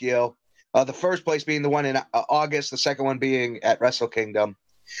in Tokyo. The first place being the one in August, the second one being at Wrestle Kingdom,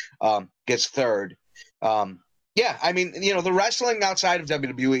 gets third. Yeah, I mean, the wrestling outside of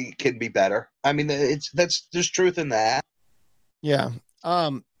WWE can be better. I mean, there's truth in that. Yeah.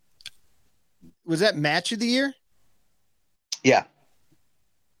 Was that match of the year? Yeah.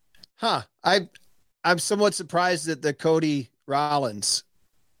 Huh. I'm somewhat surprised that the Cody Rollins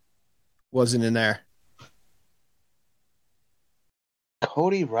wasn't in there.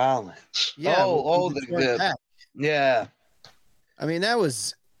 Cody Rollins. Yeah. Yeah. I mean, that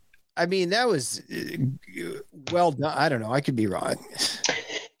was well done. I don't know. I could be wrong.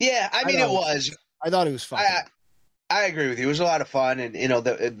 Yeah, I mean, it was. I thought it was fun. I agree with you. It was a lot of fun, and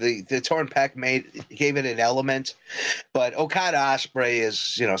the torn pec gave it an element. But Okada Ospreay is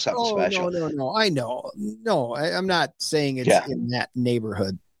something special. No. I know. No, I'm not saying it's in that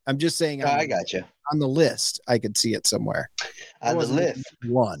neighborhood. I'm just saying. I got you. On the list, I could see it somewhere. On the list,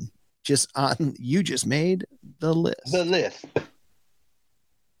 one just on. You just made the list. The list.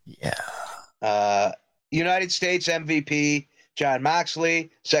 Yeah. United States MVP Jon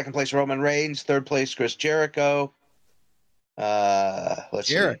Moxley, second place Roman Reigns, third place Chris Jericho. Let's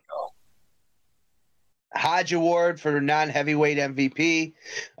see. Hodge Award for non-heavyweight MVP.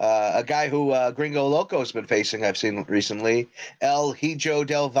 A guy who Gringo Loco has been facing, I've seen recently. El Hijo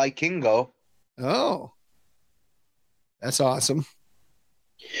del Vikingo. Oh, that's awesome.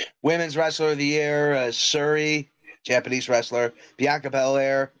 Women's Wrestler of the Year, Suri, Japanese wrestler. Bianca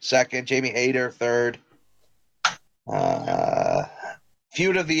Belair, second. Jamie Hayter, third.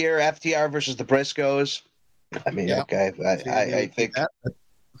 Feud of the Year, FTR versus the Briscoes. I mean, okay. I think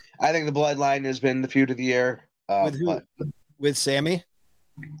the Bloodline has been the feud of the year. With who? With Sammy?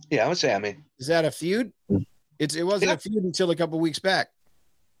 Yeah, with Sammy. Is that a feud? It wasn't a feud until a couple weeks back.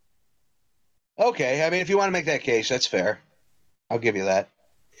 Okay, I mean, if you want to make that case, that's fair. I'll give you that.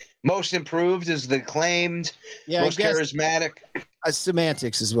 Most improved is the Acclaimed. Yeah, most charismatic.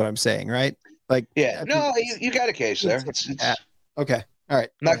 Semantics is what I'm saying, right? Like, yeah. No, you got a case there. It's okay. All right.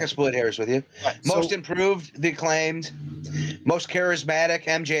 I'm not going to split hairs with you. Right, most improved, the Acclaimed. Most charismatic,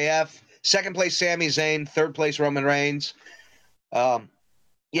 MJF. Second place, Sami Zayn. Third place, Roman Reigns.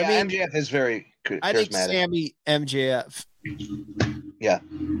 MJF is very charismatic. I think Sammy, MJF. Yeah.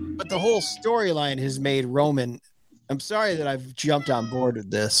 But the whole storyline has made Roman. I'm sorry that I've jumped on board with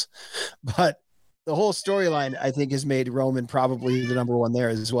this, but the whole storyline, I think, has made Roman probably the number one there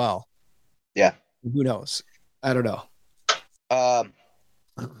as well. Yeah. Who knows? I don't know.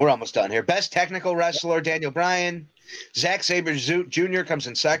 We're almost done here. Best technical wrestler, Daniel Bryan. Zack Sabre Jr. comes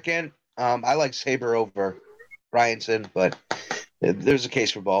in second. I like Sabre over Bryanson, but there's a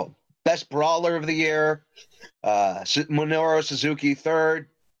case for both. Best brawler of the year, Minoru Suzuki third.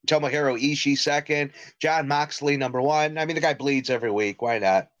 Tomohiro Ishii second. Jon Moxley number one. I mean, the guy bleeds every week. Why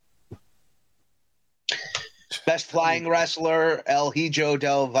not? Best flying wrestler, El Hijo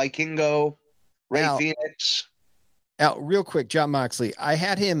del Vikingo. Ray Phoenix. Al, real quick, Jon Moxley. I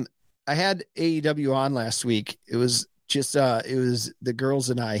had AEW on last week. It was just it was the girls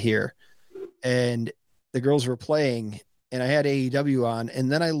and I here, and the girls were playing, and I had AEW on,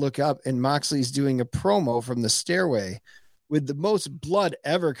 and then I look up and Moxley's doing a promo from the stairway with the most blood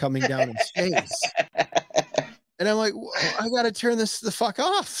ever coming down his face. And I'm like, I got to turn this the fuck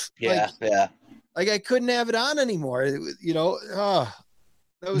off. Yeah. Like I couldn't have it on anymore. The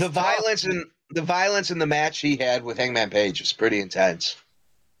violence in the match he had with Hangman Page was pretty intense.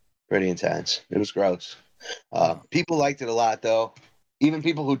 It was gross. People liked it a lot, though. Even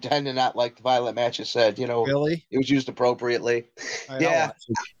people who tend to not like the violent matches said, really? It was used appropriate. Yeah.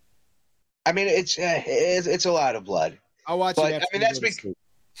 I mean, it's a lot of blood. I'll watch but, it. I mean,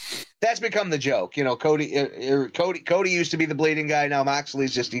 that's become the joke. Cody used to be the bleeding guy. Now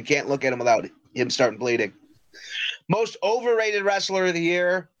Moxley's just, you can't look at him without him starting bleeding. Most overrated wrestler of the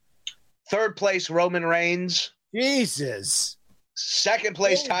year. Third place, Roman Reigns. Jesus. Second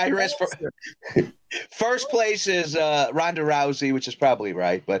place, Tyrus. First place is Ronda Rousey, which is probably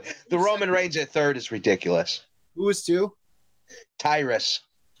right. But the Roman Reigns at third is ridiculous. Who is two? Tyrus.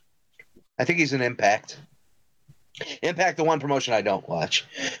 I think he's an Impact. Impact, the one promotion I don't watch.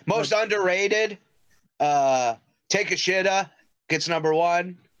 Most underrated, Takeshita gets number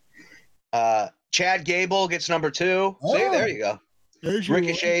one. Chad Gable gets number two. Oh. See, there you go.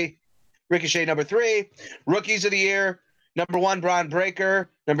 Ricochet number three. Rookies of the year, number one, Braun Breaker.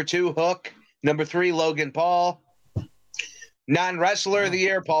 Number two, Hook. Number three, Logan Paul. Non-wrestler of the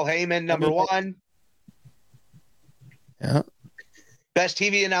year, Paul Heyman, number one. Yeah. Best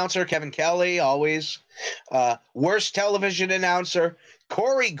TV announcer, Kevin Kelly, always. Worst television announcer,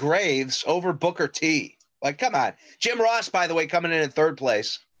 Corey Graves over Booker T. Like, come on. Jim Ross, by the way, coming in third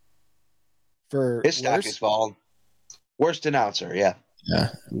place. for His stock worst? is falling. Worst announcer, yeah. Yeah.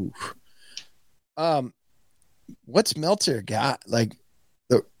 Oof. What's Meltzer got? Like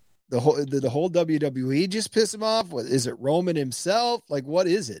the whole WWE just piss him off? What is it? Roman himself? Like what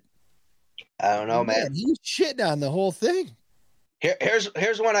is it? I don't know, man. He's shitting on the whole thing.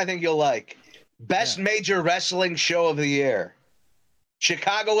 Here's one I think you'll like. Best major wrestling show of the year.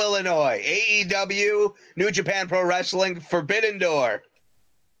 Chicago, Illinois. AEW, New Japan Pro Wrestling, Forbidden Door.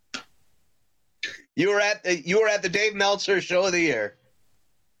 You were at the Dave Meltzer show of the year.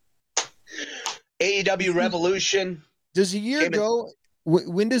 AEW Revolution. Does the year go?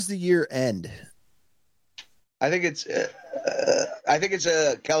 When does the year end? I think it's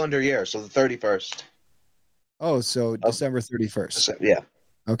a calendar year, so the 31st. Oh, so December 31st. Yeah.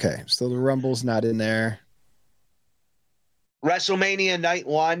 Okay, so the Rumble's not in there. WrestleMania Night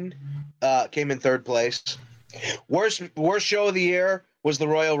 1 came in third place. Worst show of the year was the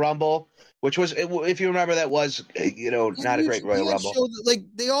Royal Rumble, which was, if you remember, that was not a great Royal Rumble. Like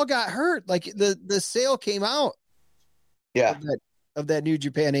they all got hurt. Like the sale came out. Yeah. Of that New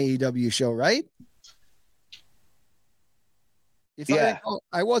Japan AEW show, right?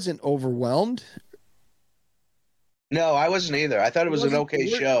 I wasn't overwhelmed. No, I wasn't either. I thought it was an okay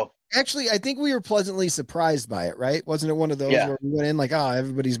show. Actually, I think we were pleasantly surprised by it, right? Wasn't it one of those where we went in like,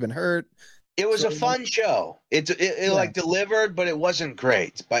 everybody's been hurt? It was a fun show. It like delivered, but it wasn't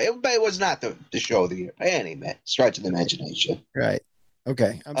great. But it was not the show of the year by any stretch of the imagination. Right.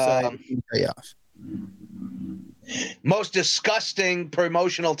 Okay. I'm sorry. Pay off. Most disgusting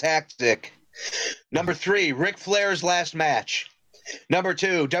promotional tactic. Number 3, Ric Flair's last match. Number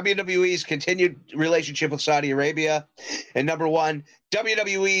 2, WWE's continued relationship with Saudi Arabia. And number 1,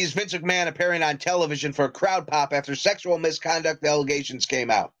 WWE's Vince McMahon appearing on television for a crowd pop after sexual misconduct allegations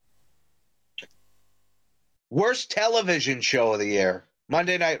came out. Worst television show of the year,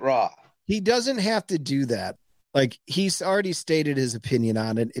 Monday Night Raw. He doesn't have to do that. Like, he's already stated his opinion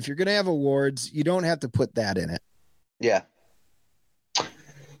on it. If you're going to have awards, you don't have to put that in it. Yeah. Even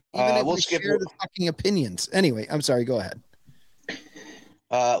if we'll we skip share the fucking opinions. Anyway, I'm sorry. Go ahead.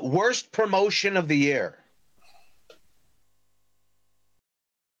 Worst promotion of the year.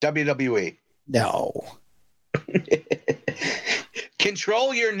 WWE. No.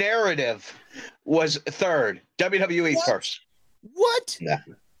 Control Your Narrative was third. WWE first. What? Yeah.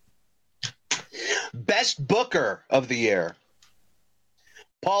 Best Booker of the year.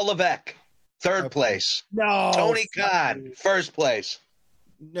 Paul Levesque, third place. No. Tony Khan, first place.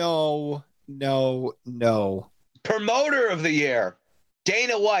 No. Promoter of the year.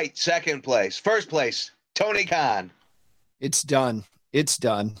 Dana White, second place. First place, Tony Khan. It's done.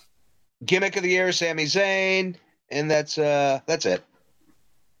 Gimmick of the year, Sami Zayn, and that's it.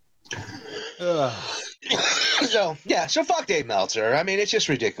 So fuck Dave Meltzer. I mean, it's just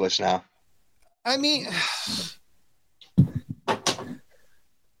ridiculous now. I mean,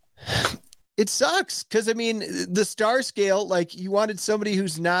 it sucks because, I mean, the star scale, like, you wanted somebody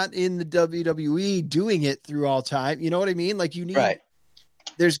who's not in the WWE doing it through all time. You know what I mean? Like, you need,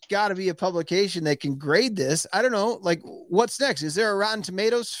 there's got to be a publication that can grade this. I don't know. Like, what's next? Is there a Rotten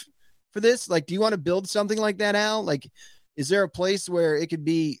Tomatoes for this? Like, do you want to build something like that, Al? Like, is there a place where it could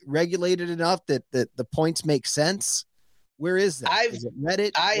be regulated enough that the points make sense? Where is that? Is it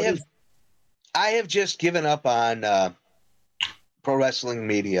Reddit? I have just given up on pro wrestling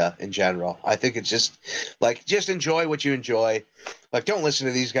media in general. I think it's just enjoy what you enjoy. Like, don't listen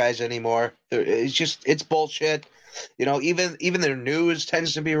to these guys anymore. It's bullshit. You know, even their news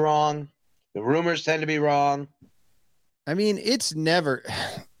tends to be wrong. The rumors tend to be wrong. I mean, it's never,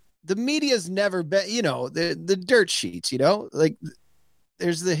 the media's never been, you know, the dirt sheets, you know, like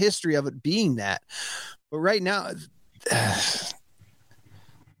there's the history of it being that. But right now,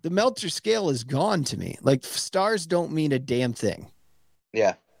 the Meltzer scale is gone to me. Like, stars don't mean a damn thing.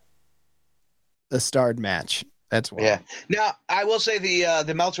 Yeah. A starred match. That's why. Yeah. Now, I will say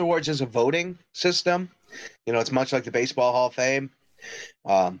the Meltzer Awards is a voting system. You know, it's much like the Baseball Hall of Fame.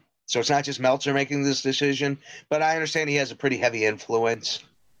 So it's not just Meltzer making this decision, but I understand he has a pretty heavy influence.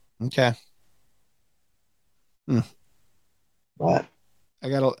 Okay. What? I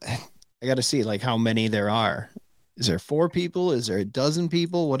gotta see, like, how many there are. Is there 4 people? Is there a dozen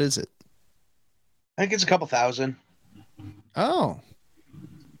people? What is it? I think it's a couple thousand. Oh.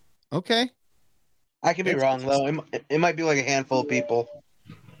 Okay. I could be wrong, though. It might be like a handful of people.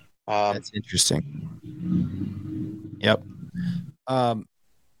 That's interesting. Yep.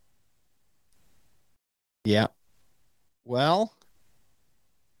 Yeah. Well.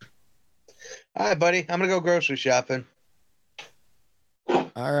 All right, buddy. I'm going to go grocery shopping. All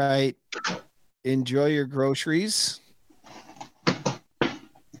right. Enjoy your groceries.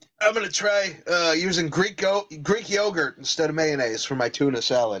 I'm going to try using Greek yogurt instead of mayonnaise for my tuna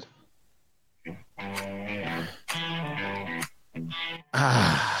salad.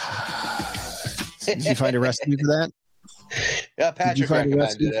 Did you find a recipe for that? Yeah, Patrick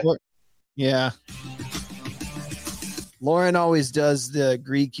recommended it. Yeah. Lauren always does the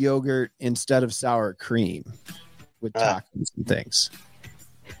Greek yogurt instead of sour cream with tacos and things.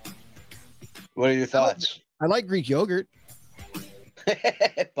 What are your thoughts? I like Greek yogurt.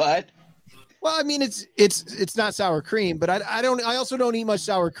 But well, I mean it's not sour cream, but I also don't eat much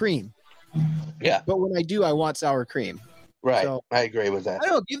sour cream. Yeah. But when I do, I want sour cream. Right. So, I agree with that. I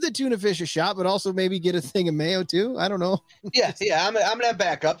don't know, give the tuna fish a shot, but also maybe get a thing of mayo too. I don't know. Yeah, I'm gonna have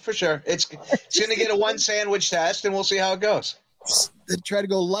backup for sure. It's gonna get a one sandwich test, and we'll see how it goes. They try to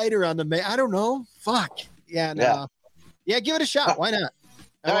go lighter on the mayo. I don't know. Fuck. Yeah. No. Yeah. Give it a shot. Why not?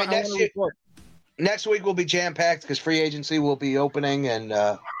 All right. Next week will be jam packed because free agency will be opening, and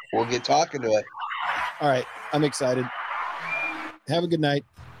we'll get talking to it. All right. I'm excited. Have a good night.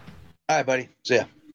 All right, buddy. See ya.